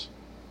chance.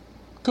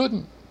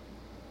 Couldn't.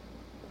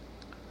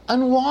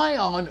 And why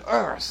on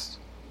earth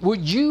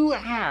would you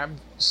have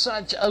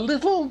such a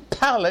little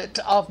palate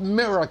of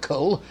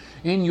miracle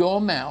in your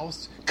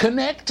mouth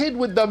connected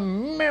with the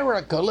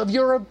miracle of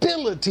your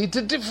ability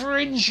to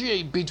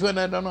differentiate between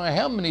I don't know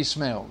how many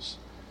smells?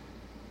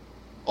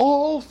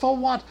 All for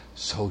what?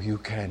 So you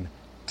can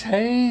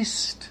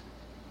taste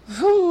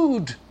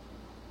food.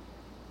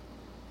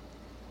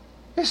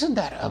 Isn't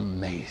that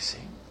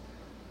amazing?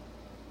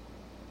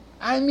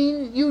 I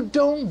mean, you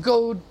don't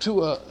go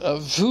to a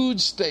food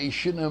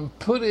station and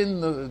put in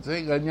the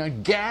thing and you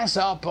gas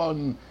up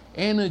on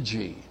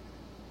energy.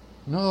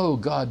 No,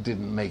 God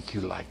didn't make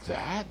you like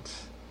that.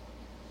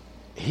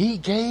 He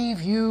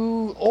gave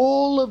you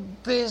all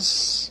of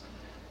this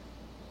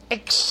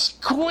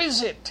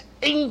exquisite,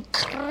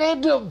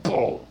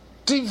 incredible,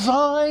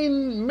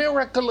 divine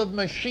miracle of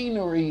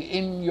machinery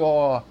in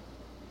your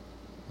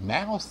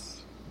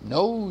mouth,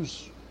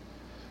 nose,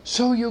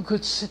 so you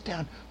could sit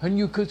down and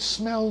you could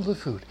smell the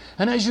food.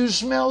 And as you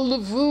smell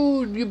the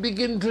food, you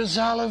begin to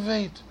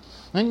salivate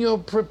and you're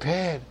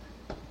prepared.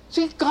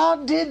 See,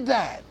 God did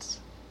that.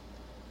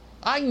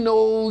 I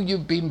know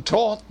you've been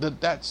taught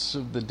that that's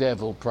of the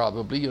devil,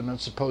 probably. You're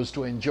not supposed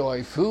to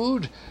enjoy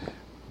food.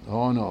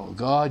 Oh no,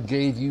 God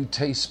gave you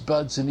taste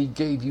buds and He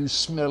gave you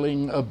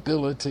smelling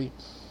ability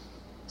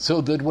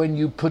so that when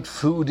you put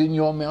food in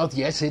your mouth,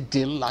 yes, it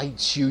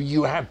delights you.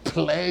 You have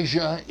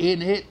pleasure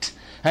in it.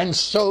 And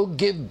so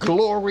give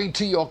glory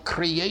to your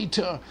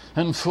Creator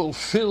and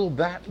fulfill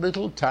that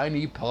little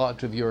tiny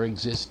part of your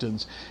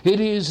existence. It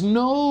is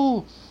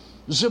no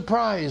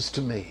surprise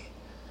to me,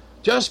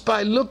 just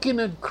by looking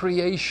at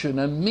creation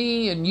and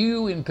me and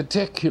you in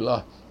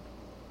particular,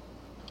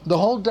 the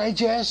whole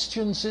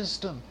digestion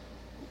system.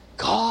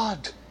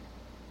 God,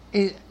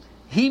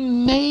 He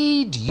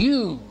made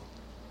you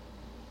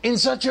in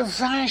such a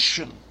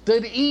fashion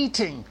that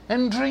eating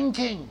and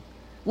drinking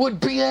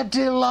would be a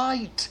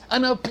delight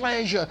and a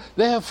pleasure.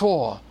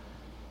 Therefore,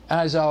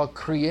 as our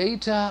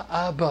Creator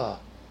Abba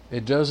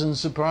It doesn't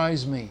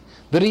surprise me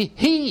that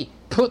he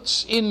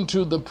puts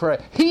into the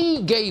prayer.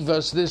 He gave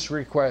us this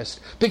request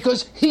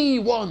because he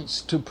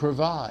wants to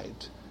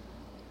provide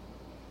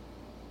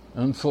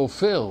and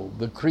fulfill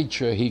the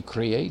creature he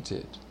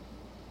created.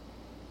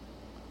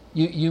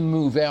 You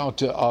move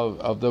out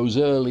of those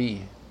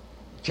early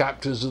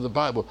chapters of the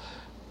Bible,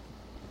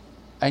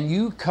 and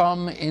you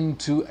come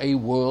into a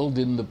world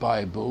in the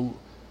Bible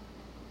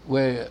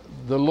where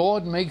the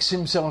Lord makes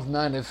himself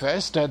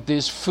manifest at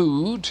this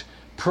food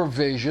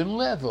provision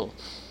level.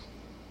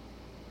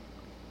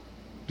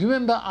 Do you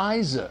remember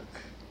Isaac?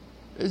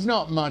 There's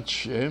not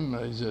much him.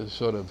 He's a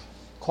sort of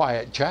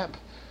quiet chap,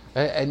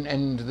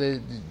 and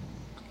the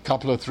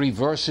couple of 3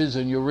 verses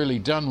and you're really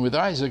done with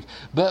Isaac.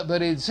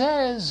 But it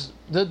says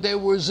that there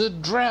was a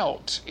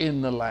drought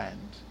in the land.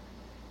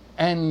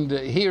 And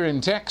here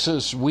in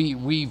Texas,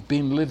 we've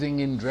been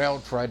living in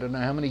drought for I don't know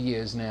how many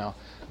years now.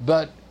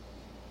 But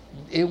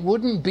it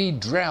wouldn't be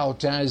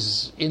drought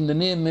as in the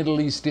near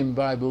Middle East in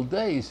Bible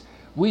days.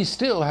 We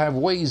still have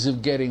ways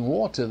of getting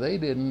water. They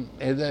didn't.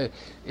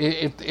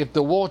 If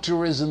the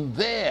water isn't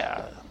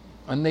there,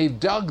 and they've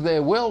dug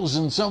their wells,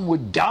 and some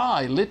would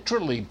die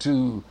literally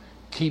to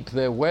keep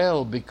their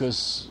well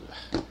because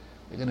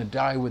they're going to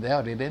die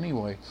without it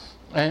anyway.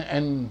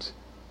 And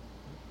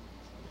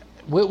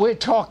we're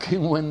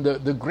talking when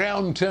the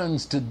ground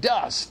turns to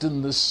dust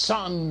and the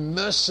sun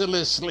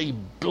mercilessly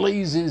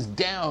blazes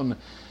down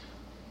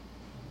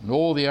in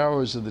all the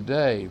hours of the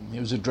day. It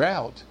was a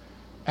drought.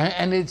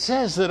 And it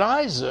says that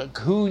Isaac,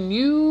 who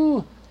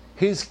knew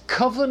his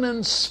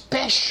covenant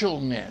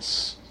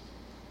specialness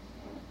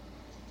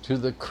to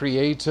the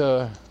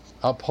Creator,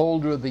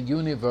 upholder of the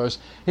universe,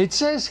 it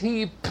says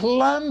he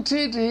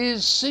planted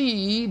his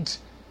seed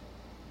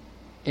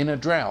in a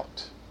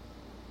drought.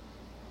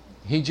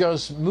 He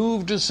just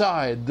moved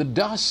aside the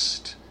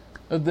dust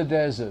of the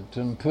desert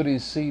and put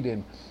his seed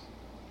in.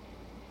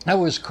 That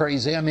was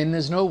crazy. I mean,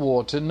 there's no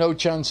water, no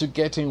chance of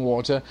getting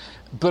water,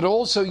 but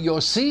also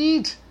your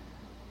seed,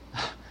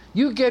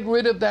 you get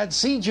rid of that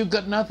seed, you've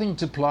got nothing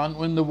to plant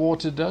when the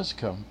water does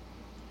come.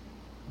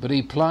 But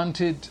he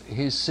planted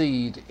his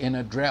seed in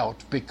a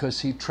drought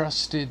because he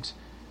trusted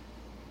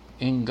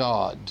in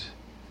God.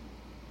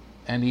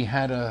 And he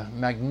had a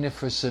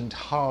magnificent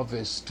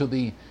harvest to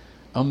the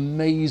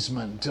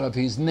amazement of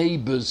his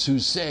neighbors who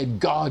said,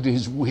 God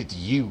is with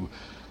you.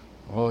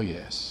 Oh,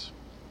 yes.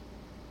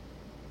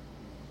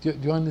 Do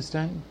you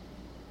understand?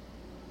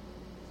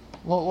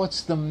 Well,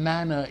 what's the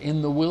manna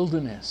in the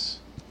wilderness?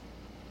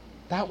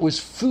 That was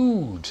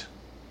food.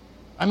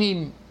 I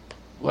mean,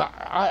 well,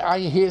 I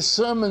hear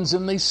sermons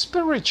and they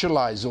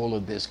spiritualize all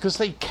of this because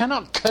they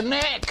cannot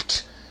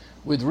connect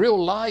with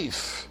real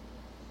life.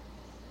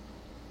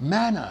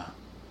 Manna.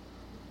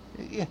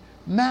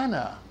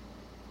 Manna.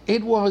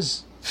 It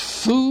was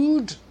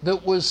food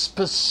that was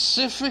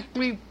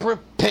specifically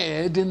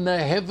prepared in the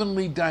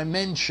heavenly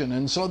dimension,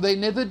 and so they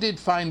never did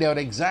find out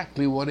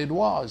exactly what it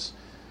was.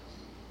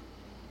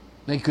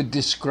 They could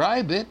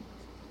describe it,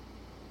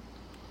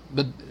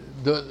 but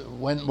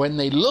when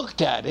they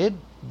looked at it,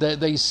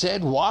 they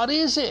said, what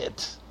is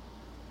it?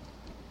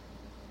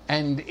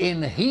 And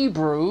in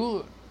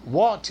Hebrew,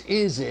 what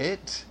is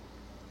it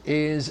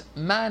is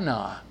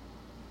manna.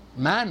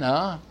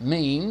 Manna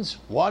means,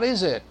 what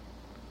is it?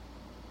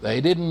 They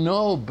didn't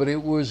know, but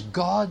it was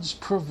God's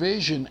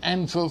provision.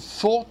 And for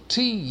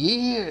 40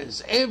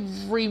 years,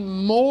 every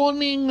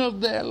morning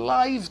of their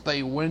life,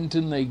 they went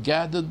and they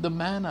gathered the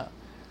manna.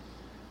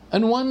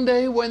 And one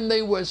day when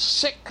they were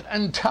sick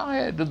and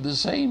tired of the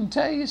same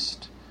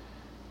taste,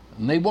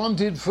 and they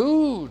wanted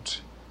food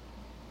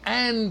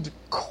and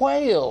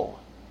quail,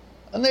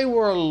 and they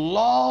were a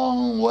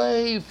long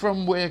way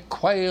from where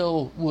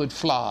quail would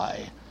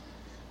fly.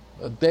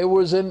 But there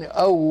was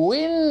a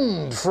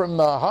wind from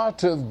the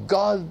heart of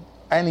God,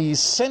 and he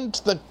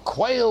sent the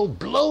quail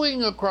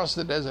blowing across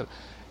the desert.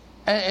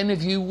 And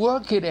if you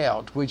work it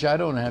out, which I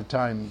don't have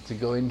time to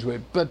go into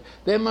it, but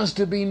there must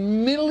have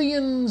been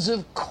millions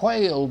of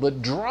quail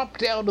that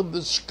dropped out of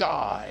the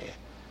sky.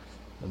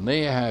 And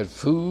they had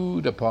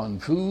food upon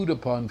food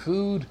upon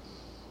food.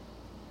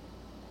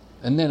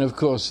 And then, of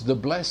course, the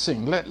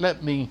blessing.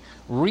 Let me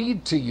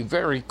read to you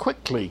very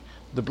quickly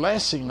the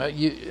blessing. Have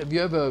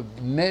you ever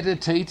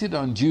meditated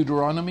on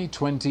Deuteronomy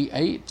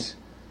 28?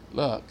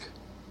 Look,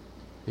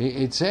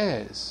 it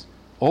says,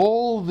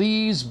 all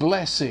these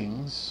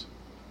blessings,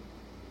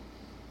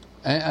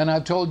 and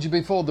I've told you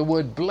before, the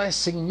word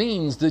blessing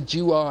means that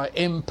you are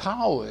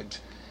empowered.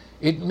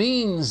 It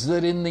means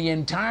that in the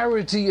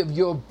entirety of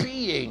your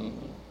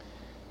being,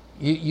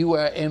 you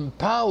are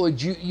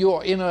empowered.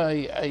 You're in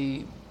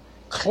a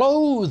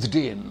clothed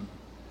in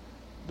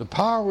the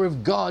power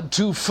of God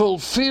to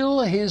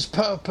fulfill his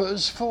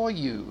purpose for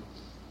you.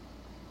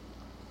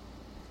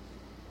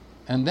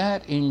 And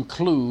that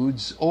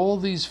includes all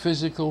these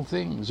physical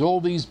things,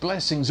 all these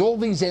blessings, all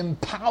these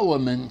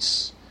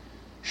empowerments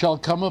shall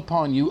come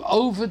upon you,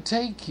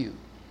 overtake you,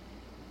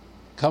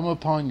 come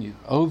upon you,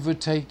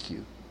 overtake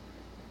you.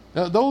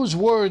 Those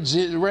words,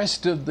 the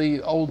rest of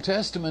the Old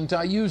Testament,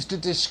 are used to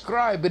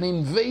describe an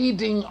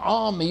invading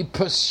army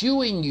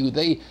pursuing you.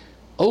 They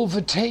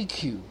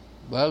overtake you.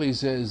 Well, he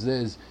says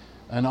there's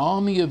an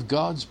army of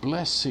God's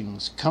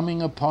blessings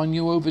coming upon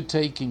you,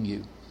 overtaking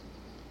you.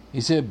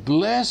 He said,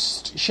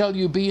 blessed shall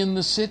you be in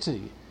the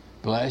city.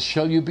 Blessed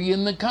shall you be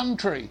in the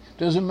country.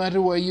 Doesn't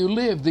matter where you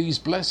live, these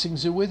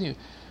blessings are with you.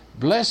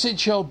 Blessed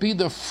shall be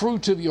the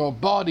fruit of your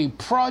body,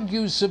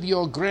 produce of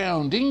your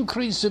ground,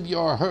 increase of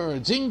your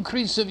herds,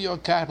 increase of your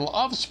cattle,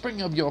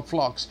 offspring of your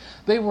flocks.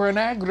 They were an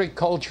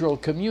agricultural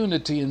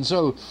community, and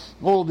so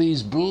all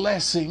these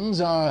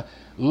blessings are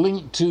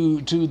linked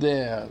to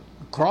their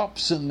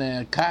crops and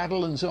their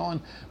cattle and so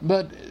on.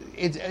 But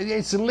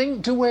it's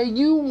linked to where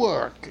you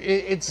work.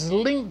 It's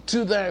linked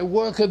to the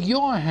work of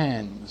your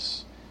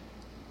hands.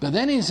 But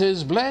then he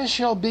says, blessed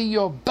shall be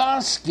your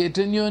basket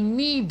and your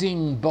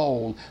kneading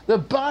bowl. The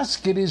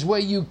basket is where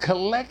you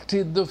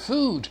collected the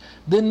food.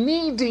 The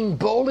kneading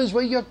bowl is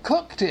where you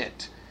cooked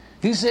it.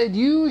 He said,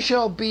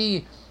 you'll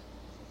be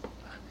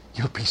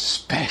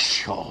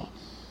special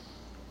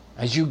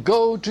as you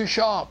go to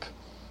shop,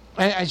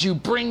 as you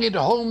bring it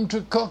home to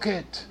cook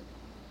it.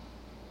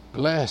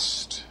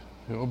 Blessed.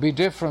 It will be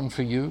different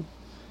for you.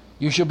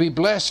 You shall be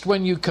blessed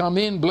when you come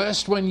in,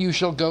 blessed when you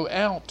shall go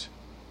out.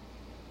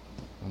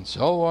 And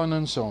so on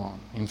and so on.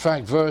 In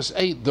fact, verse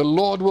 8, the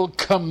Lord will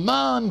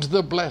command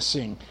the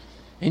blessing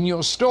in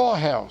your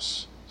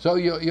storehouse. So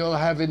you'll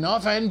have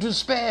enough and to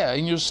spare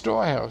in your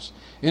storehouse.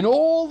 In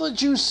all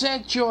that you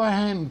set your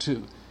hand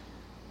to,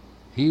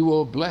 He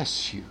will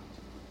bless you.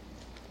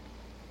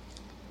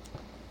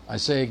 I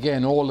say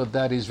again, all of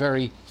that is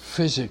very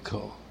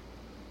physical.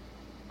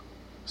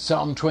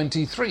 Psalm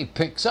 23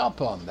 picks up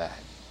on that.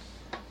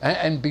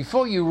 And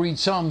before you read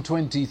Psalm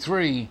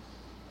 23,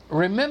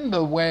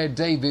 remember where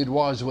David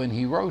was when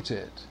he wrote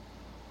it.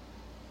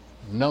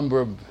 A number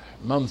of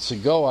months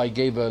ago, I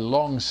gave a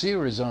long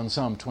series on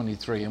Psalm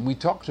 23, and we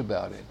talked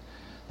about it.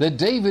 That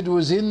David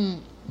was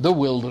in the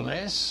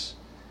wilderness.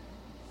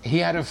 He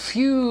had a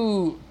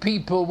few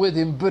people with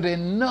him, but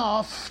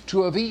enough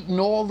to have eaten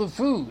all the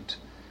food.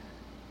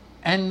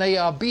 And they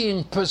are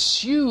being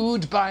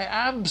pursued by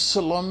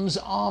Absalom's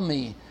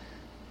army.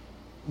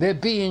 They're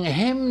being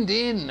hemmed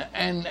in,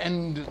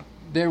 and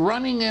they're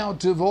running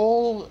out of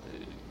all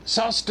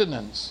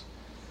sustenance.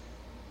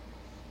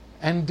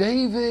 And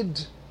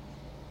David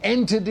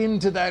entered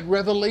into that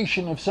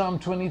revelation of Psalm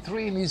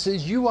 23, and he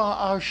says, you are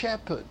our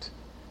shepherd,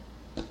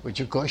 which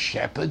of course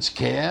shepherds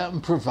care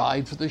and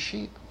provide for the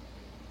sheep.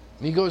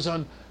 And he goes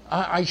on,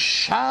 I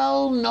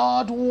shall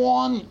not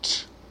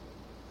want.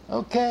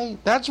 Okay,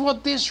 that's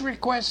what this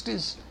request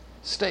is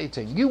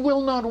stating. You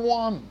will not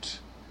want.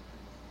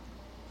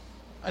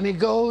 And he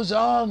goes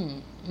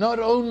on, not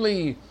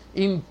only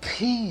in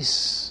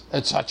peace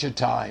at such a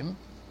time,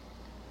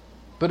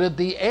 but at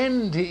the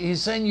end,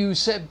 he's saying, you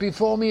set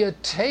before me a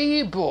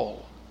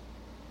table,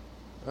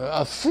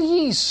 a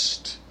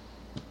feast,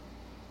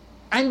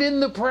 and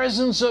in the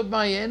presence of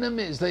my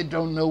enemies. They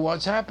don't know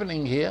what's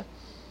happening here.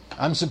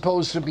 I'm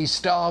supposed to be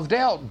starved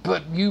out,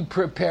 but you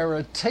prepare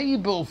a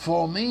table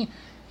for me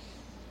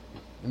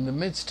in the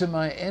midst of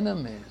my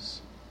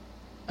enemies.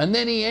 And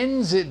then he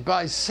ends it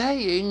by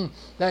saying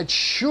that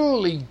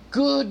surely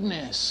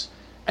goodness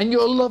and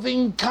your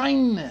loving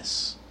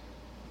kindness,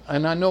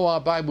 and I know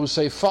our Bibles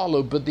say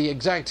follow, but the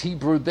exact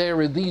Hebrew there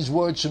are these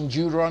words from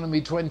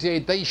Deuteronomy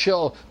 28. They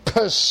shall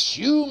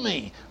pursue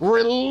me,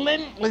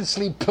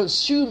 relentlessly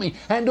pursue me,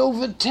 and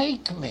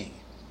overtake me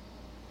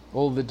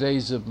all the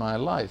days of my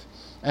life.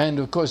 And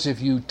of course,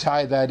 if you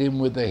tie that in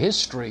with the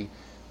history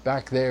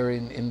back there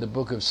in the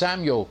book of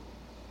Samuel,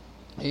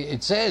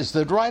 it says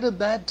that right at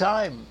that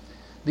time,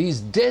 these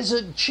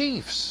desert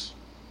chiefs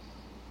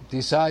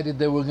decided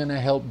they were going to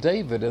help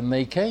David, and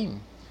they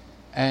came.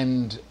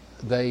 And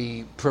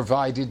they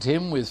provided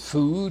him with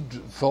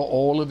food for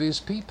all of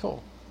his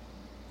people.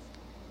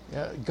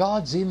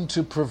 God's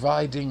into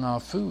providing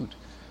our food.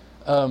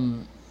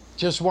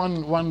 Just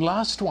one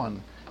last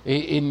one.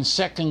 In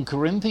 2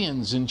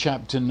 Corinthians in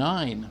chapter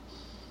 9,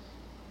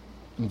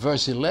 in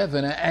verse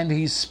 11, and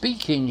he's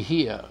speaking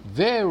here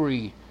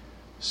very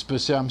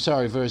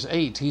specific, verse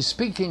 8, he's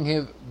speaking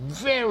here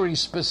very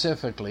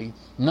specifically,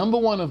 number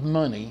one, of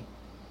money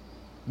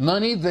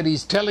that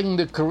he's telling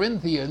the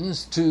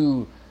Corinthians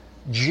to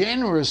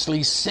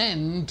generously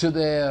send to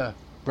their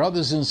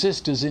brothers and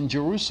sisters in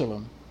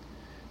Jerusalem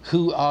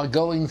who are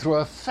going through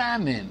a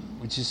famine,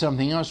 which is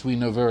something else we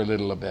know very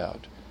little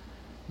about.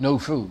 No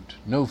food.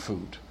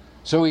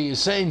 So he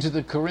is saying to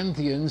the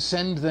Corinthians,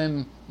 send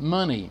them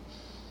money.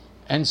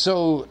 And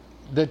so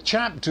the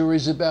chapter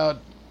is about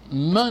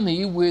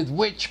money with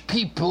which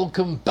people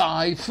can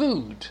buy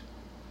food.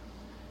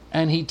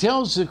 And he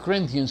tells the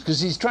Corinthians,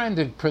 because he's trying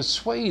to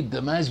persuade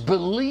them as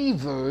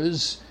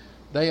believers,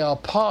 they are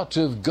part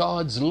of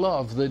God's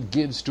love that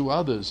gives to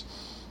others.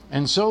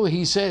 And so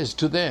he says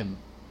to them,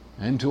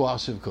 and to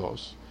us of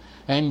course,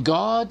 and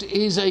God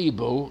is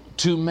able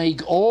to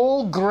make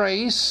all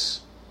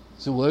grace,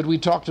 it's a word we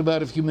talked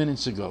about a few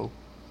minutes ago,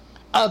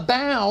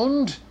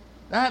 abound.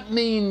 That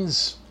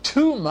means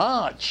too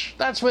much.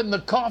 That's when the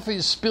coffee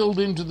is spilled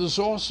into the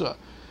saucer.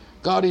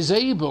 God is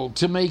able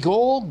to make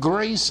all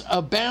grace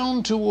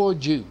abound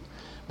toward you,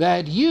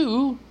 that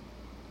you,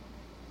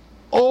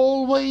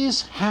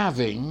 always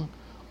having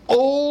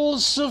all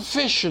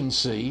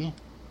sufficiency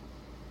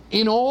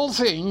in all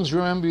things,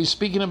 remember he's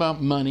speaking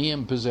about money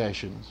and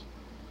possessions,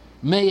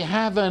 may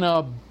have an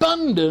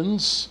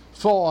abundance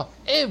for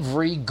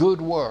every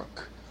good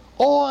work.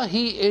 Or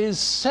he is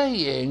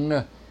saying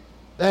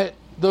that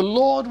the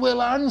Lord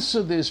will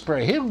answer this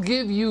prayer. He'll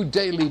give you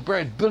daily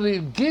bread, but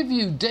he'll give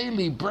you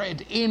daily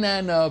bread in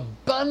an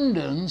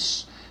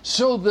abundance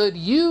so that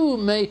you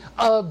may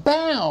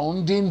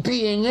abound in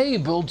being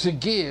able to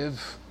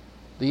give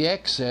the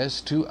excess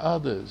to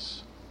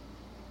others.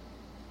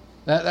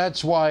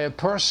 That's why a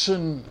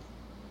person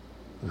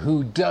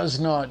who does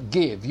not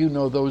give, you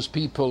know, those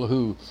people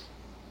who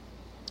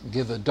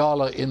give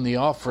 $1 in the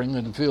offering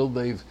and feel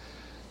they've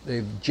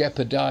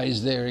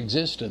jeopardized their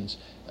existence.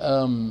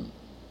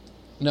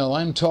 No,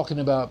 I'm talking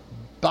about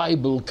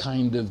Bible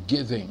kind of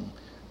giving,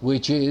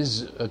 which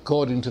is,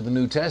 according to the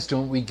New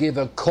Testament, we give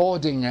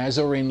according as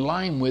or in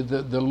line with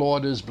the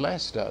Lord has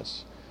blessed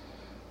us.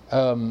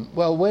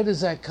 Well, where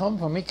does that come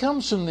from? It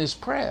comes from this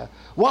prayer.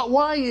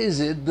 Why is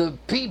it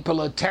that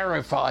people are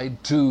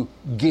terrified to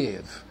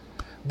give?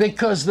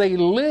 Because they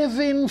live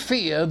in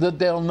fear that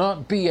there'll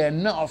not be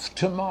enough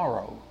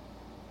tomorrow.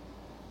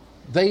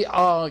 They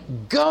are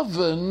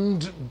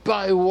governed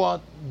by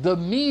what the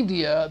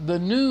media, the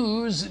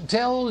news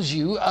tells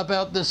you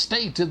about the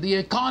state of the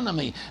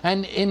economy.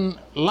 And in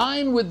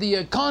line with the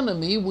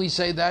economy, we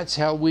say that's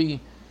how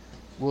we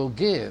will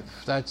give.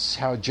 That's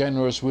how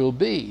generous we'll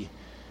be.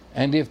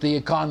 And if the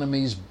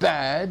economy's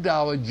bad,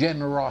 our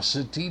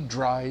generosity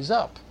dries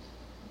up.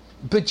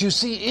 But you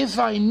see, if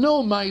I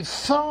know my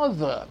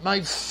Father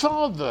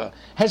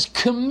has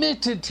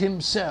committed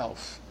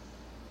himself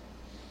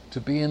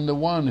to being the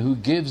one who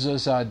gives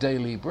us our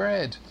daily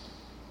bread,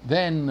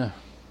 then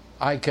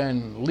I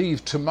can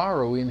leave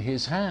tomorrow in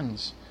his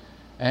hands.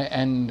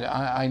 And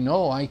I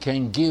know I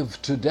can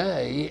give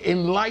today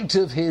in light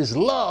of his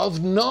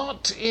love,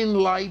 not in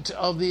light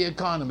of the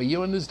economy.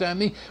 You understand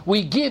me?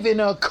 We give in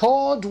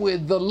accord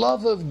with the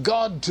love of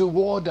God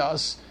toward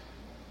us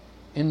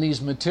in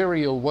these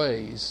material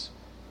ways,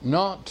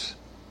 not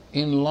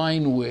in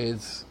line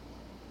with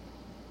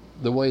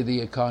the way the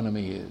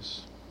economy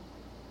is.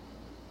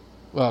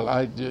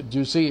 Well, do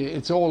you see,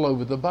 it's all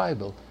over the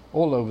Bible,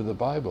 all over the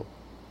Bible.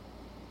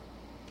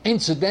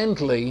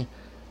 Incidentally,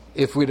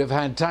 if we'd have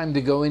had time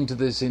to go into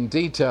this in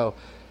detail,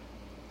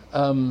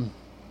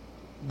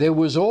 there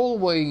was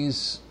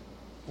always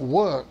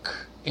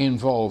work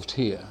involved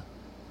here.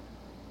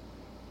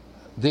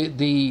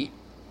 The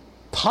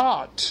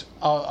part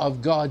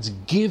of God's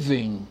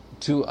giving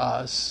to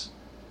us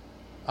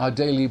our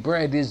daily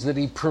bread is that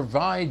he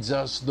provides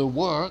us the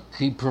work,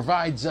 he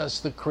provides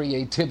us the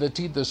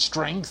creativity, the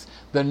strength,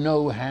 the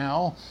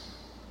know-how,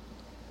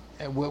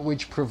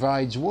 which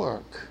provides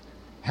work.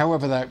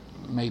 However that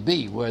may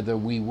be, whether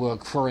we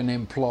work for an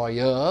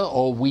employer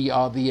or we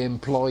are the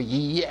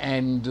employee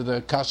and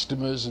the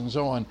customers and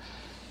so on.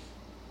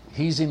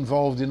 He's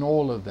involved in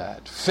all of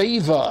that.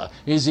 Favor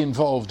is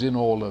involved in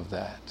all of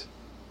that.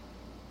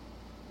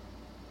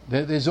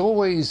 There's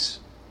always,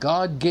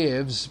 God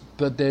gives,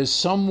 but there's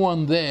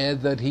someone there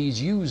that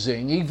he's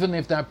using, even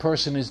if that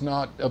person is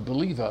not a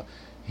believer,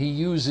 he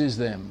uses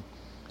them.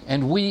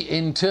 And we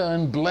in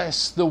turn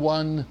bless the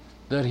one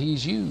that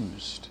he's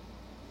used.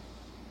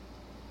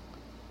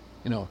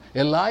 You know,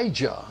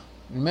 Elijah,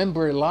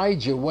 remember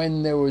Elijah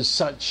when there was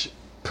such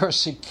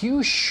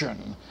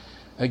persecution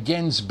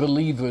against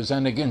believers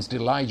and against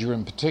Elijah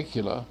in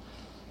particular,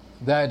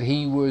 that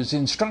he was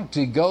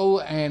instructed, go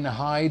and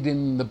hide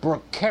in the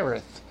brook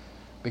Kerith,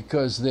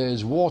 because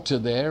there's water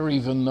there,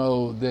 even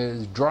though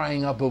there's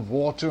drying up of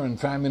water and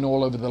famine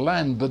all over the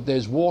land, but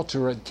there's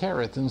water at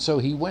Kerith. And so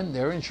he went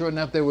there, and sure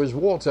enough there was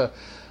water.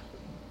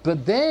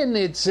 But then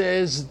it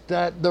says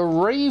that the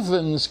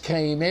ravens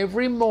came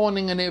every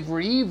morning and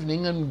every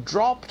evening and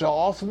dropped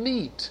off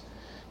meat.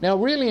 Now,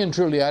 really and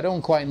truly, I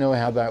don't quite know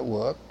how that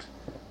worked.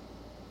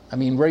 I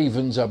mean,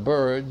 ravens are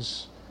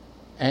birds,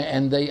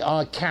 and they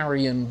are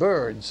carrion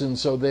birds, and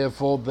so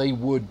therefore they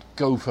would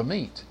go for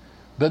meat.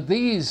 But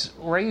these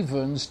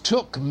ravens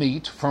took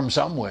meat from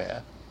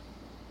somewhere,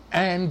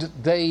 and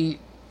they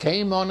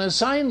came on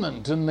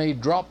assignment, and they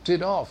dropped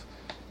it off.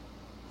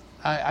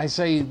 I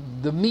say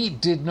the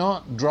meat did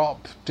not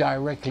drop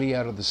directly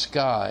out of the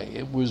sky.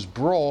 It was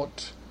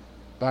brought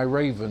by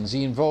ravens.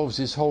 He involves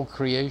his whole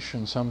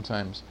creation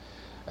sometimes.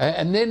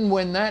 And then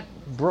when that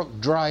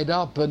brook dried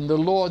up and the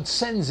Lord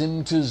sends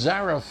him to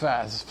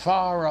Zarephath,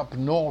 far up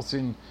north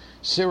in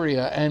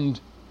Syria,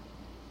 and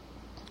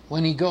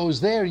when he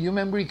goes there, you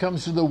remember he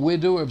comes to the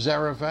widow of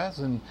Zarephath,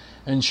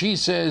 and she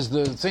says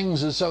the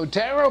things are so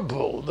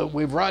terrible that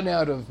we've run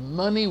out of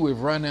money, we've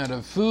run out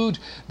of food.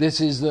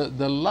 This is the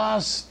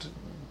last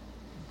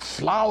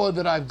flour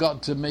that I've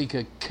got to make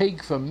a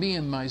cake for me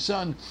and my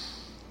son.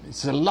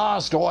 It's the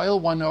last oil.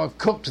 When I've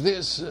cooked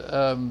this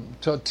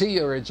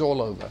tortilla, it's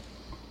all over.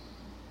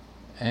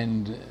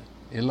 And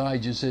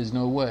Elijah says,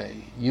 no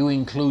way. You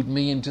include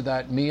me into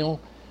that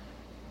meal,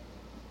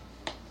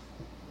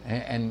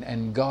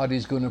 and God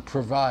is going to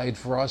provide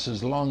for us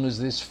as long as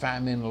this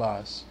famine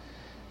lasts.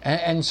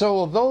 And so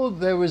although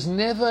there was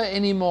never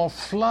any more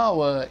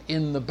flour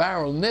in the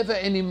barrel, never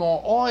any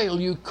more oil,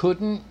 you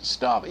couldn't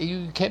stop.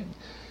 It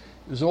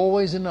was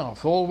always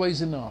enough,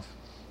 always enough.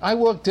 I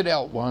worked it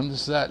out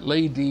once. That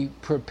lady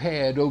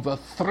prepared over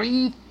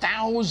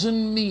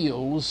 3,000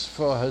 meals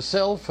for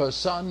herself, her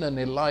son, and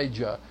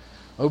Elijah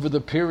over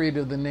the period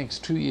of the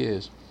next 2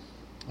 years.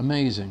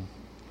 Amazing.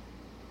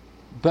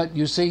 But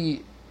you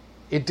see,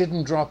 it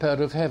didn't drop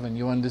out of heaven,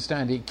 you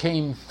understand. It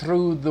came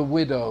through the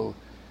widow,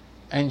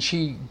 and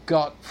she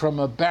got from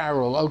a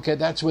barrel. Okay,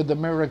 that's where the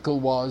miracle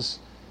was,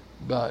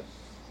 but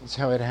that's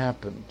how it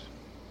happened.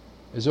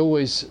 There's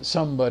always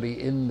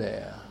somebody in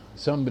there.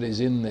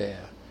 Somebody's in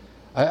there.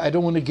 I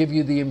don't want to give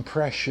you the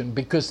impression,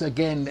 because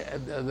again,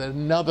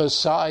 another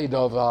side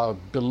of our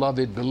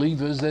beloved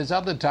believers, there's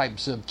other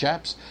types of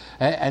chaps,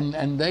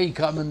 and they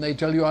come and they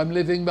tell you, I'm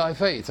living by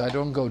faith. I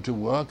don't go to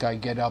work. I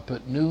get up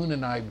at noon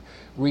and I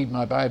read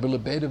my Bible a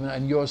bit,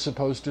 and you're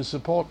supposed to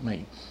support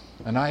me.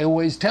 And I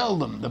always tell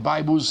them, the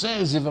Bible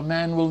says, if a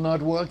man will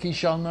not work, he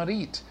shall not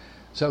eat.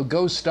 So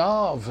go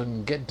starve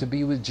and get to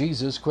be with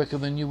Jesus quicker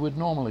than you would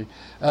normally.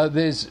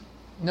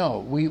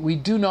 We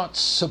do not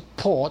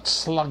support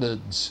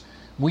sluggards.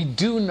 We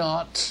do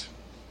not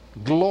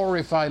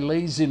glorify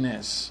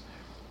laziness.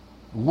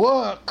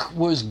 Work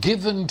was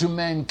given to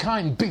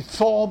mankind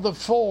before the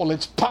fall.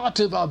 It's part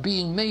of our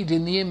being made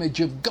in the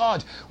image of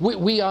God.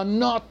 We are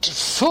not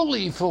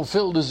fully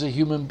fulfilled as a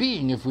human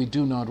being if we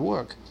do not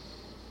work.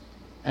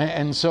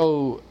 And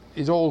so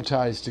it all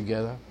ties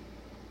together.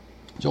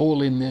 It's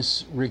all in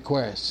this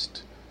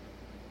request.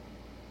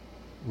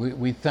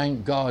 We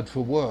thank God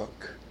for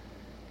work.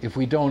 If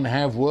we don't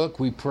have work,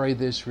 we pray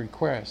this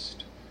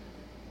request.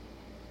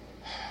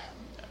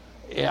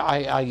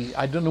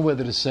 I don't know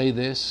whether to say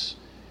this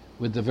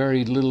with the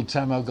very little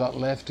time I've got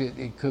left.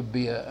 It could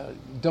be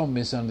don't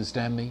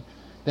misunderstand me.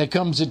 There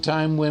comes a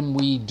time when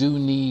we do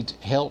need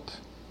help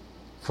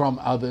from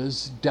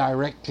others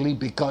directly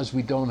because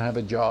we don't have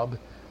a job.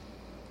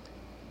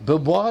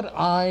 But what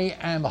I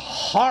am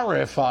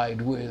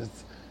horrified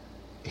with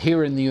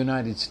here in the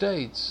United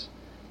States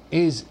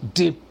is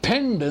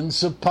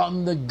dependence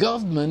upon the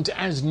government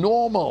as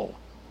normal.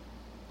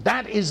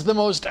 That is the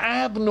most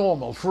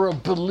abnormal, for a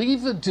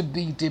believer to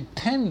be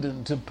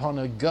dependent upon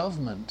a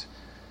government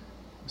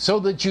so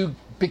that you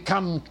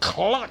become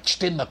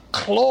clutched in the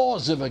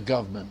claws of a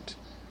government.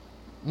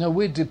 No,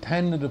 we're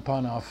dependent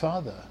upon our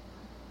Father,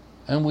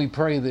 and we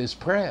pray this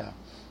prayer,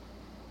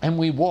 and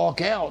we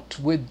walk out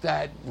with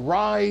that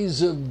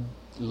rise of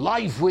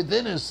life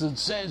within us that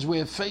says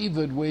we're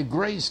favored, we're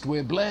graced,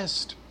 we're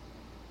blessed.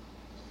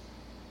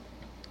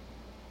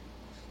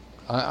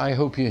 I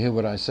hope you hear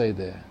what I say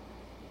there.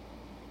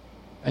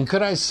 And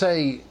could I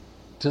say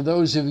to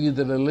those of you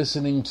that are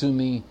listening to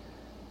me,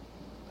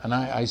 and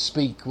I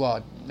speak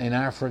in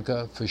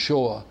Africa for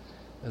sure,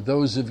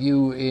 those of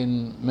you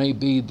in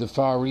maybe the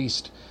Far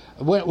East,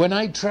 when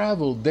I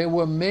traveled, there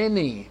were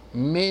many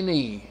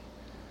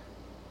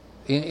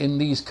in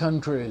these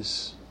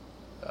countries,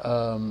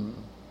 and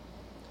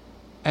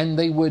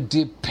they were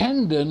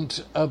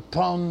dependent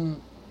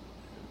upon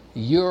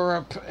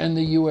Europe and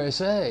the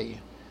USA.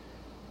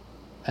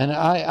 And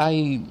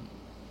I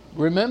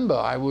remember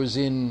I was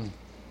in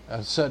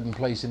a certain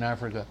place in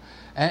Africa,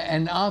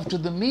 and after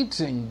the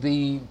meeting,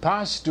 the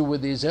pastor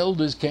with his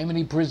elders came and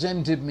he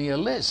presented me a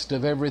list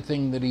of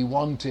everything that he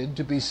wanted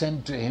to be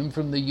sent to him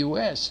from the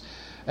US.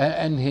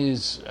 And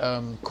his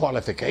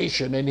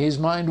qualification in his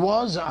mind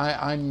was,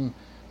 I'm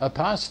a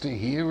pastor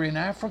here in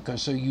Africa,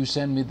 so you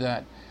send me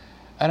that.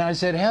 And I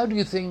said, how do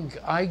you think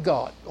I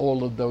got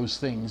all of those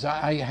things?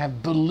 I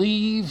have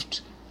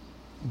believed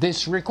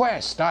this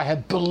request. I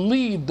have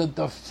believed that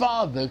the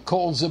Father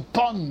calls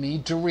upon me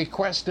to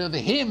request of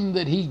him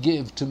that he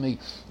give to me.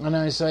 And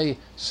I say,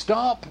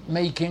 stop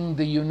making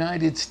the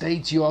United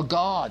States your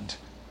God.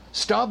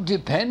 Stop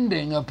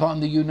depending upon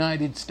the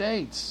United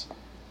States.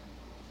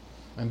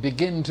 And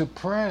begin to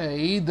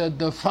pray that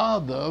the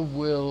Father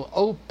will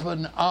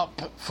open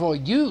up for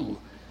you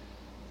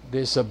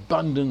this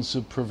abundance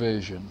of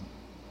provision.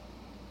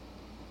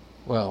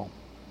 Well,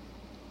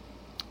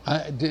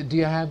 do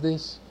you have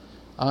this?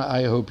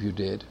 I hope you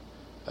did.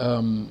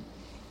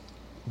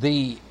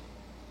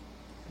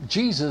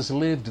 Jesus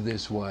lived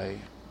this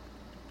way,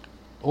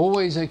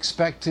 always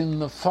expecting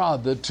the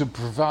Father to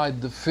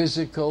provide the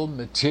physical,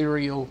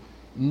 material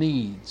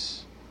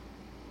needs.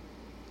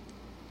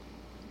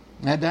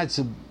 Now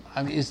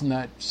isn't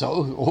that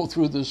so all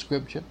through the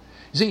Scripture?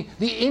 You see,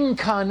 the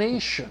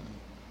incarnation,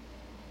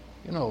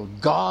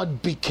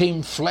 God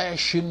became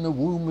flesh in the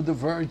womb of the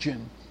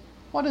Virgin.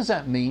 What does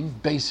that mean,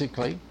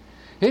 basically?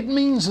 It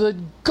means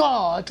that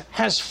God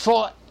has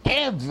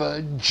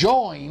forever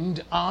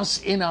joined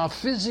us in our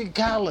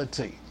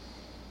physicality,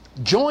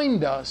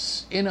 joined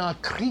us in our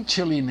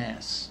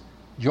creatureliness,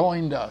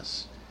 joined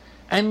us,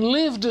 and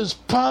lived as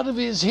part of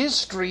his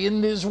history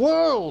in this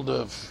world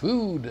of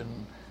food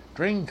and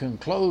drink and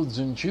clothes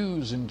and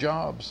shoes and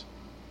jobs.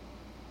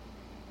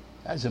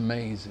 That's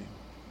amazing.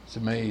 It's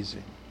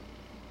amazing.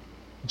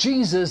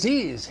 Jesus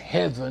is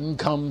heaven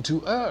come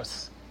to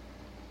earth.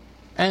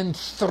 And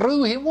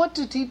through him, what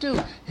did he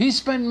do? He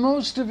spent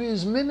most of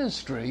his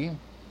ministry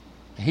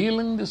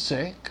healing the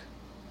sick.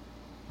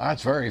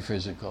 That's very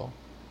physical.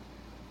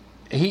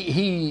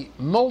 He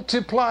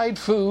multiplied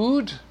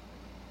food.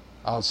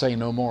 I'll say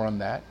no more on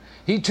that.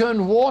 He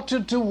turned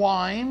water to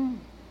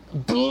wine,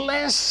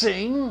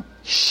 blessing,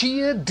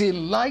 sheer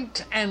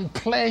delight and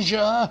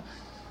pleasure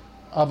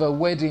of a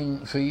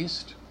wedding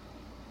feast.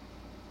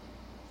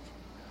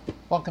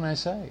 What can I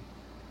say?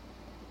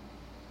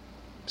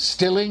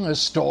 Stilling a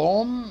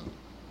storm?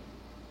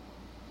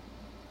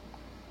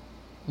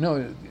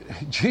 No,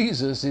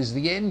 Jesus is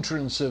the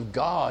entrance of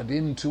God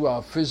into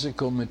our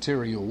physical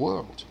material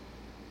world,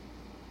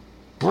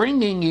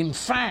 bringing, in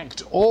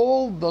fact,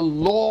 all the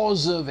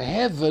laws of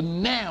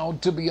heaven now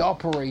to be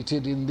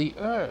operated in the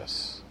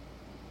earth.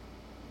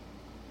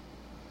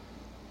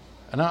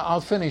 And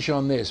I'll finish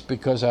on this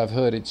because I've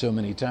heard it so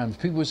many times.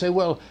 People say,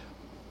 well,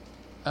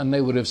 and they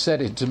would have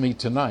said it to me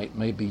tonight,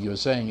 maybe you're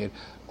saying it,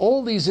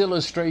 all these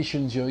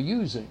illustrations you're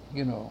using,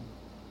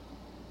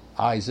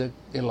 Isaac,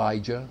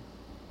 Elijah,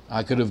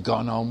 I could have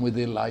gone on with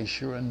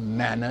Elisha and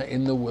manna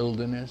in the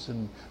wilderness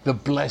and the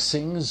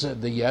blessings,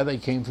 they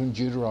came from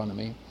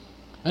Deuteronomy.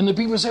 And the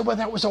people say, well,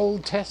 that was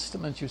Old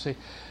Testament. You say,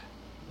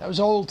 that was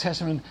Old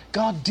Testament.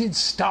 God did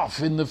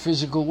stuff in the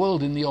physical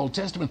world in the Old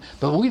Testament,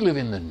 but we live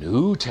in the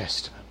New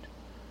Testament.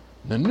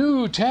 The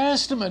New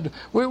Testament,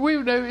 we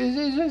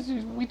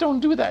don't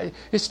do that.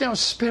 It's now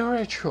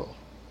spiritual.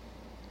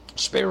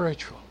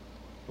 Spiritual,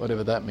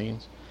 whatever that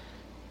means.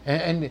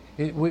 And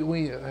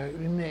we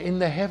in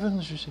the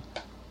heavens, you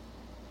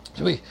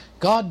see.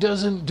 God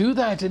doesn't do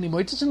that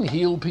anymore. He doesn't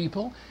heal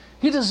people.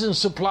 He doesn't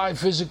supply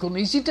physical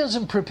needs. He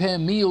doesn't prepare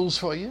meals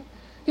for you.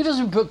 He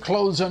doesn't put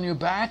clothes on your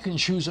back and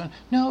shoes on.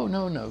 No.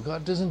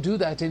 God doesn't do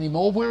that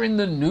anymore. We're in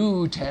the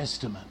New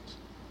Testament.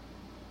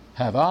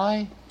 Have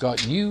I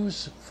got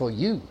news for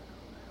you?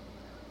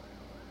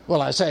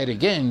 Well, I say it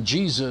again.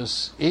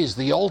 Jesus is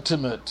the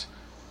ultimate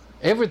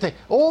everything.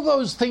 All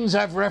those things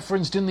I've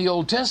referenced in the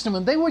Old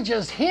Testament, they were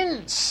just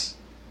hints.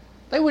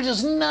 They were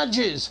just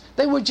nudges.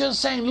 They were just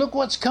saying, look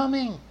what's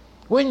coming.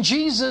 When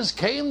Jesus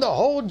came, the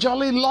whole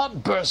jolly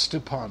lot burst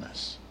upon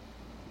us.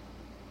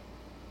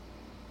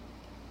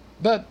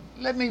 But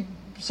let me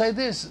say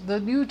this. The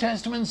New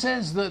Testament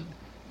says that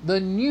the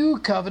new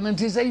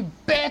covenant is a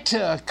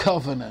better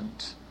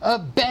covenant.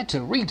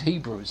 Read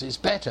Hebrews. It's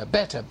better.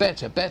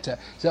 It's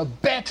a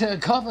better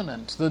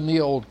covenant than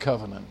the old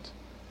covenant.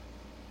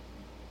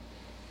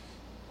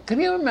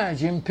 Can you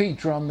imagine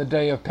Peter on the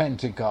day of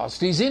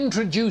Pentecost? He's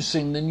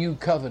introducing the new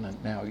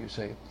covenant now, you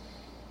see.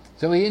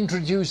 So he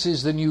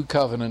introduces the new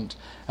covenant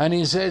and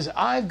he says,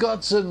 I've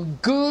got some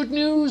good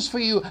news for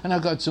you and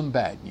I've got some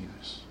bad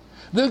news.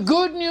 The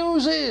good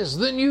news is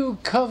the new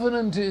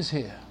covenant is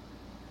here.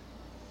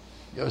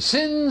 Your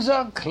sins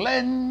are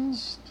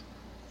cleansed.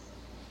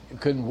 You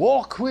can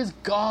walk with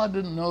God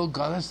and know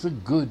God. That's the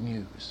good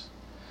news.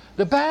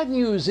 The bad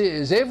news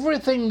is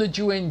everything that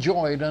you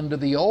enjoyed under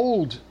the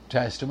Old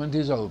Testament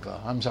is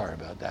over. I'm sorry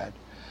about that.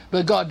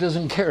 But God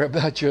doesn't care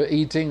about your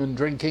eating and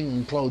drinking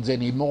and clothes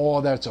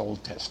anymore. That's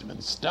Old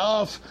Testament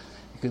stuff.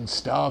 You can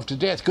starve to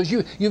death because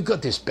you've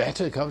got this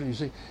better covenant.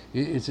 You see,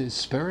 it's a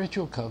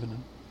spiritual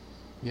covenant.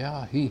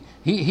 Yeah,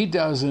 he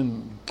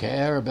doesn't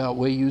care about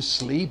where you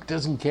sleep,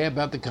 doesn't care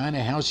about the kind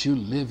of house you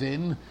live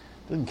in,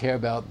 doesn't care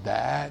about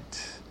that,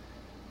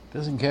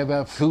 doesn't care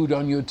about food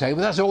on your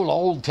table. That's all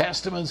Old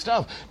Testament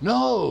stuff.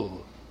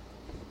 No,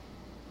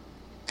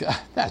 God,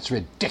 that's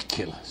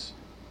ridiculous.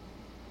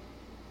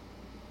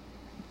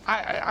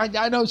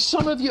 I know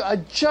some of you are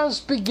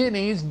just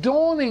beginning, it's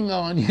dawning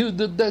on you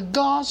that the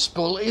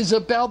gospel is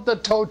about the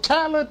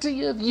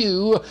totality of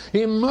you,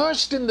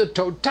 immersed in the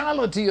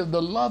totality of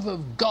the love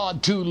of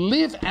God, to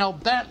live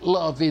out that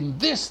love in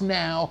this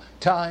now,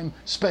 time,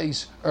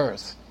 space,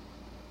 earth.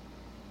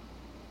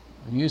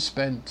 And you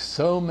spent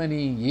so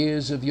many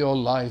years of your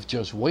life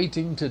just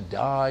waiting to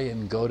die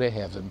and go to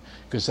heaven,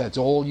 because that's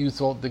all you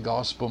thought the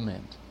gospel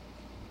meant.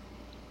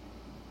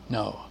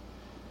 No.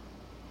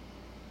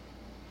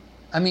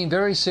 I mean,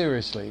 very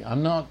seriously,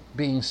 I'm not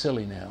being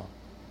silly now.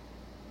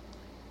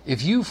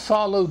 If you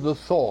follow the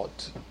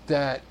thought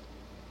that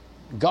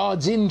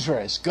God's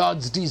interest,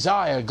 God's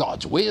desire,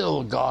 God's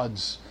will,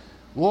 God's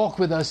walk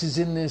with us is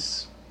in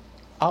this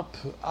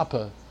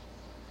upper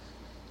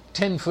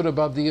 10 foot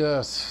above the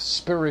earth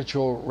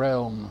spiritual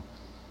realm,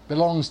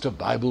 belongs to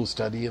Bible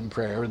study and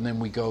prayer, and then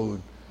we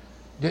go.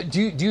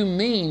 Do you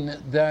mean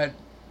that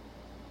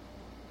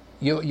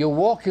you're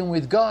walking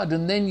with God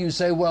and then you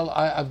say, well,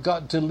 I've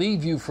got to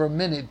leave you for a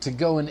minute to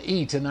go and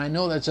eat, and I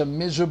know that's a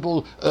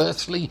miserable,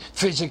 earthly,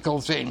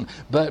 physical thing,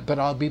 but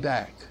I'll be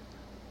back.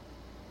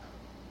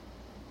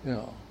 You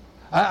know,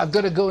 I've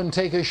got to go and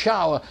take a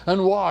shower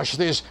and wash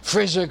this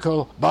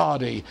physical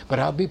body, but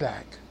I'll be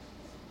back.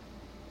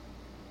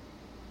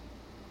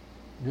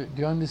 Do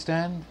you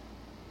understand?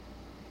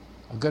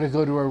 I've got to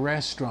go to a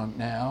restaurant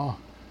now,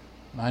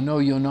 I know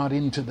you're not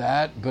into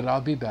that, but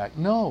I'll be back.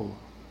 No.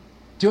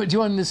 Do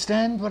you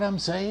understand what I'm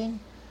saying?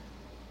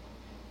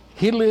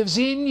 He lives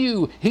in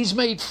you. He's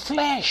made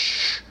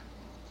flesh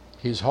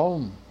his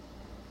home.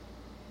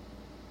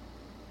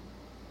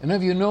 And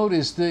have you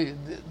noticed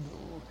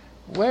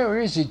where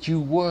is it you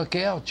work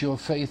out your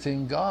faith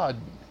in God?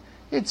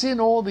 It's in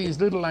all these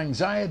little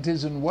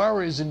anxieties and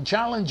worries and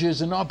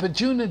challenges and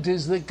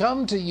opportunities that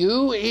come to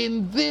you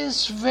in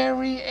this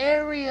very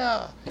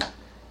area.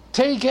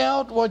 Take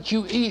out what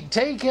you eat,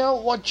 take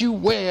out what you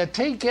wear,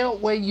 take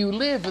out where you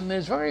live, and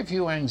there's very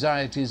few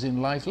anxieties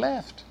in life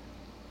left.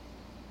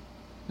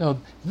 Now,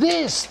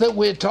 this that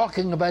we're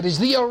talking about is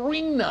the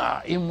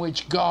arena in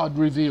which God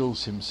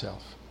reveals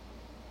himself.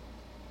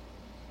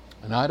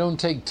 And I don't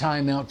take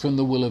time out from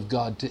the will of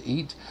God to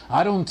eat.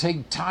 I don't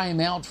take time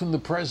out from the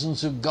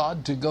presence of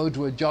God to go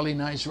to a jolly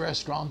nice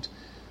restaurant.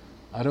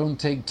 I don't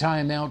take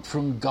time out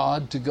from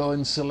God to go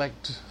and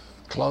select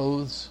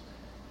clothes.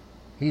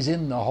 He's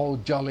in the whole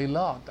jolly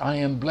lot. I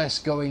am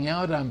blessed going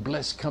out. I'm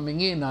blessed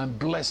coming in. I'm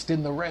blessed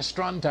in the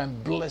restaurant.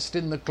 I'm blessed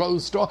in the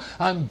clothes store.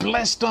 I'm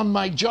blessed on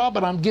my job,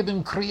 and I'm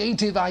given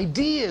creative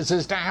ideas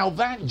as to how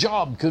that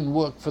job can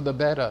work for the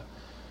better.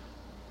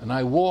 And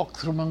I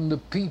walk among the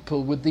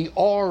people with the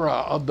aura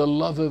of the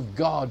love of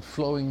God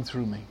flowing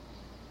through me.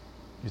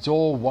 It's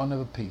all one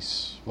of a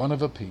piece, one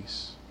of a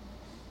piece.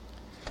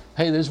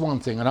 Hey, there's one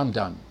thing, and I'm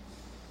done.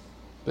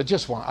 But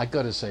just one, I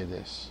got to say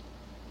this.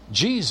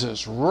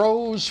 Jesus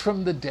rose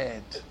from the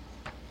dead.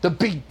 The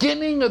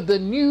beginning of the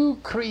new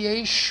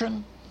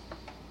creation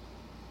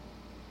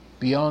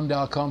beyond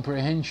our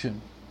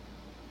comprehension.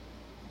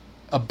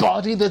 A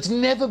body that's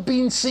never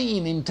been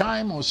seen in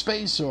time or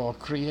space or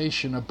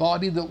creation. A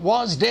body that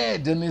was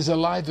dead and is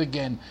alive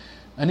again.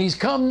 And he's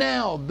come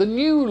now, the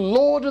new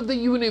Lord of the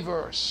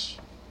universe.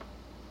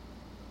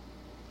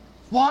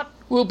 What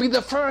will be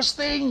the first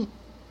thing,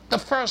 the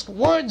first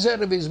words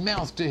out of his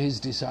mouth to his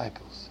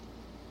disciples?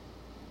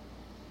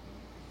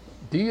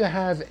 Do you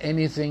have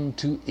anything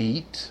to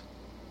eat?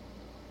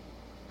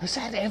 Has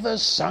that ever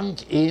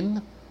sunk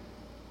in?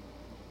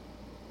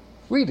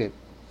 Read it.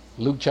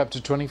 Luke chapter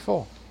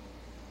 24.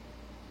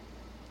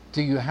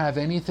 Do you have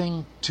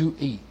anything to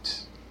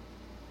eat?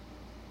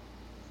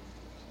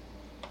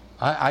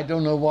 I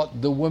don't know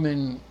what the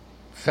woman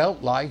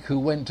felt like who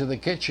went to the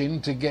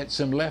kitchen to get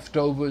some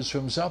leftovers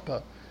from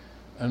supper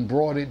and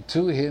brought it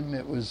to him.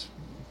 It was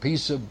a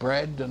piece of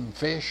bread and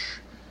fish.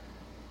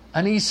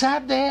 And he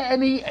sat there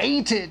and he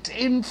ate it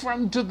in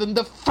front of them.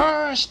 The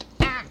first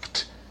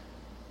act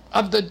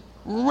of the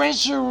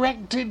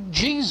resurrected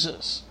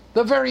Jesus,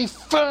 the very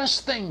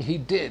first thing he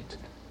did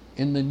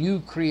in the new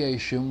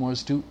creation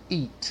was to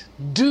eat.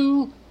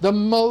 Do the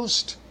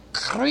most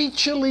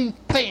creaturely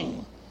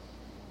thing.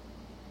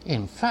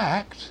 In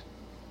fact,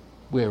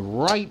 we're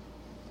right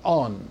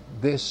on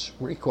this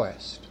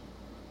request.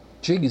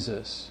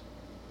 Jesus,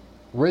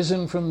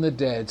 risen from the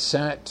dead,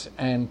 sat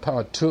and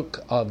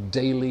partook of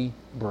daily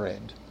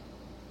bread.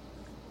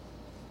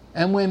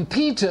 And when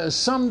Peter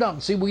summed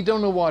up, see, we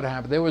don't know what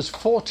happened. There was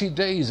 40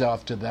 days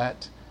after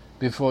that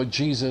before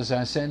Jesus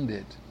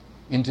ascended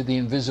into the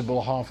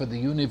invisible half of the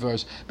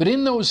universe. But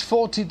in those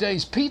 40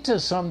 days, Peter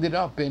summed it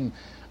up in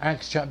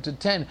Acts chapter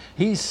 10.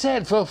 He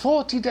said, for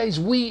 40 days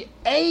we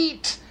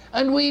ate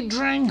and we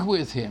drank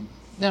with him.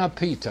 Now,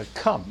 Peter,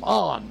 come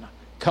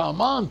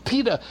on,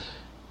 Peter.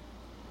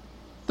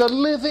 The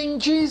living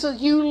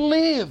Jesus, you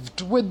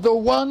lived with the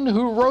one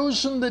who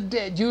rose from the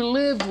dead. You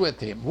lived with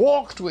him,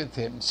 walked with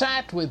him,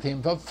 sat with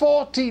him for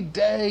 40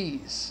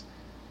 days.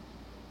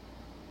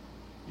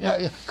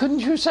 Yeah, couldn't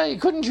you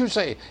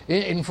say,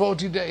 in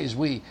 40 days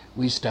we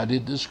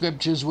studied the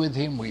scriptures with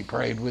him, we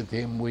prayed with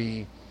him,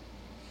 we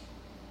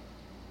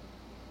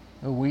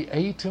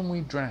ate and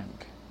we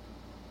drank.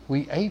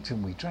 We ate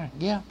and we drank,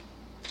 yeah.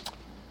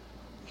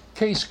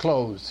 Case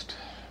closed.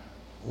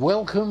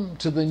 Welcome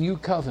to the new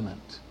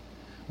covenant,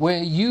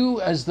 where you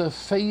as the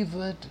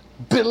favored,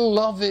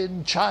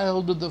 beloved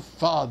child of the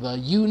Father,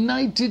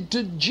 united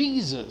to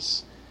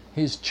Jesus,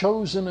 his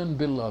chosen and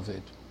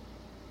beloved,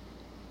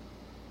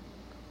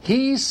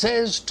 he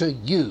says to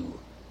you,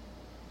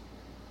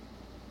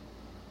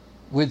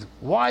 with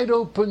wide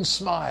open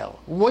smile,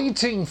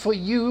 waiting for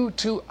you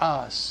to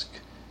ask,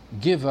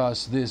 give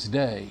us this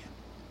day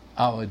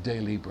our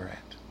daily bread.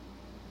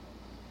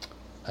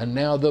 And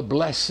now the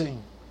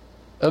blessing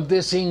of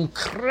this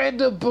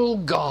incredible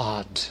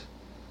God,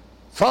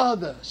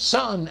 Father,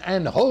 Son,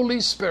 and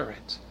Holy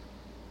Spirit,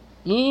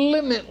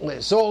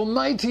 limitless,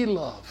 almighty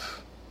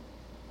love,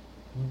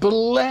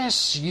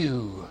 bless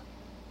you.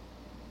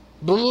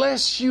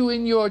 Bless you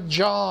in your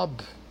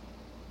job.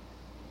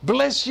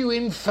 Bless you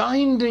in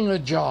finding a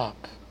job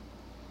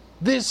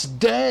this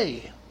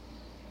day.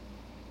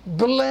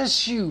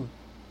 Bless you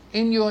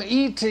in your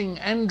eating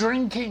and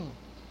drinking.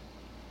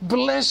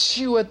 Bless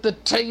you at the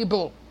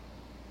table.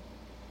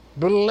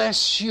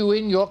 Bless you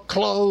in your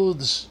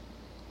clothes.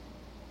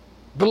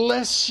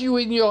 Bless you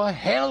in your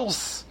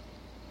health.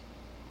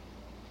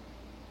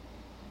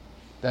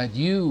 That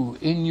you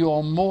in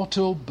your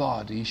mortal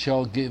body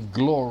shall give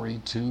glory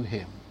to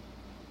him.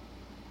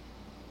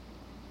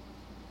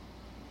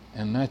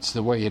 And that's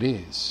the way it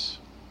is.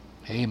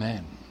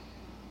 Amen.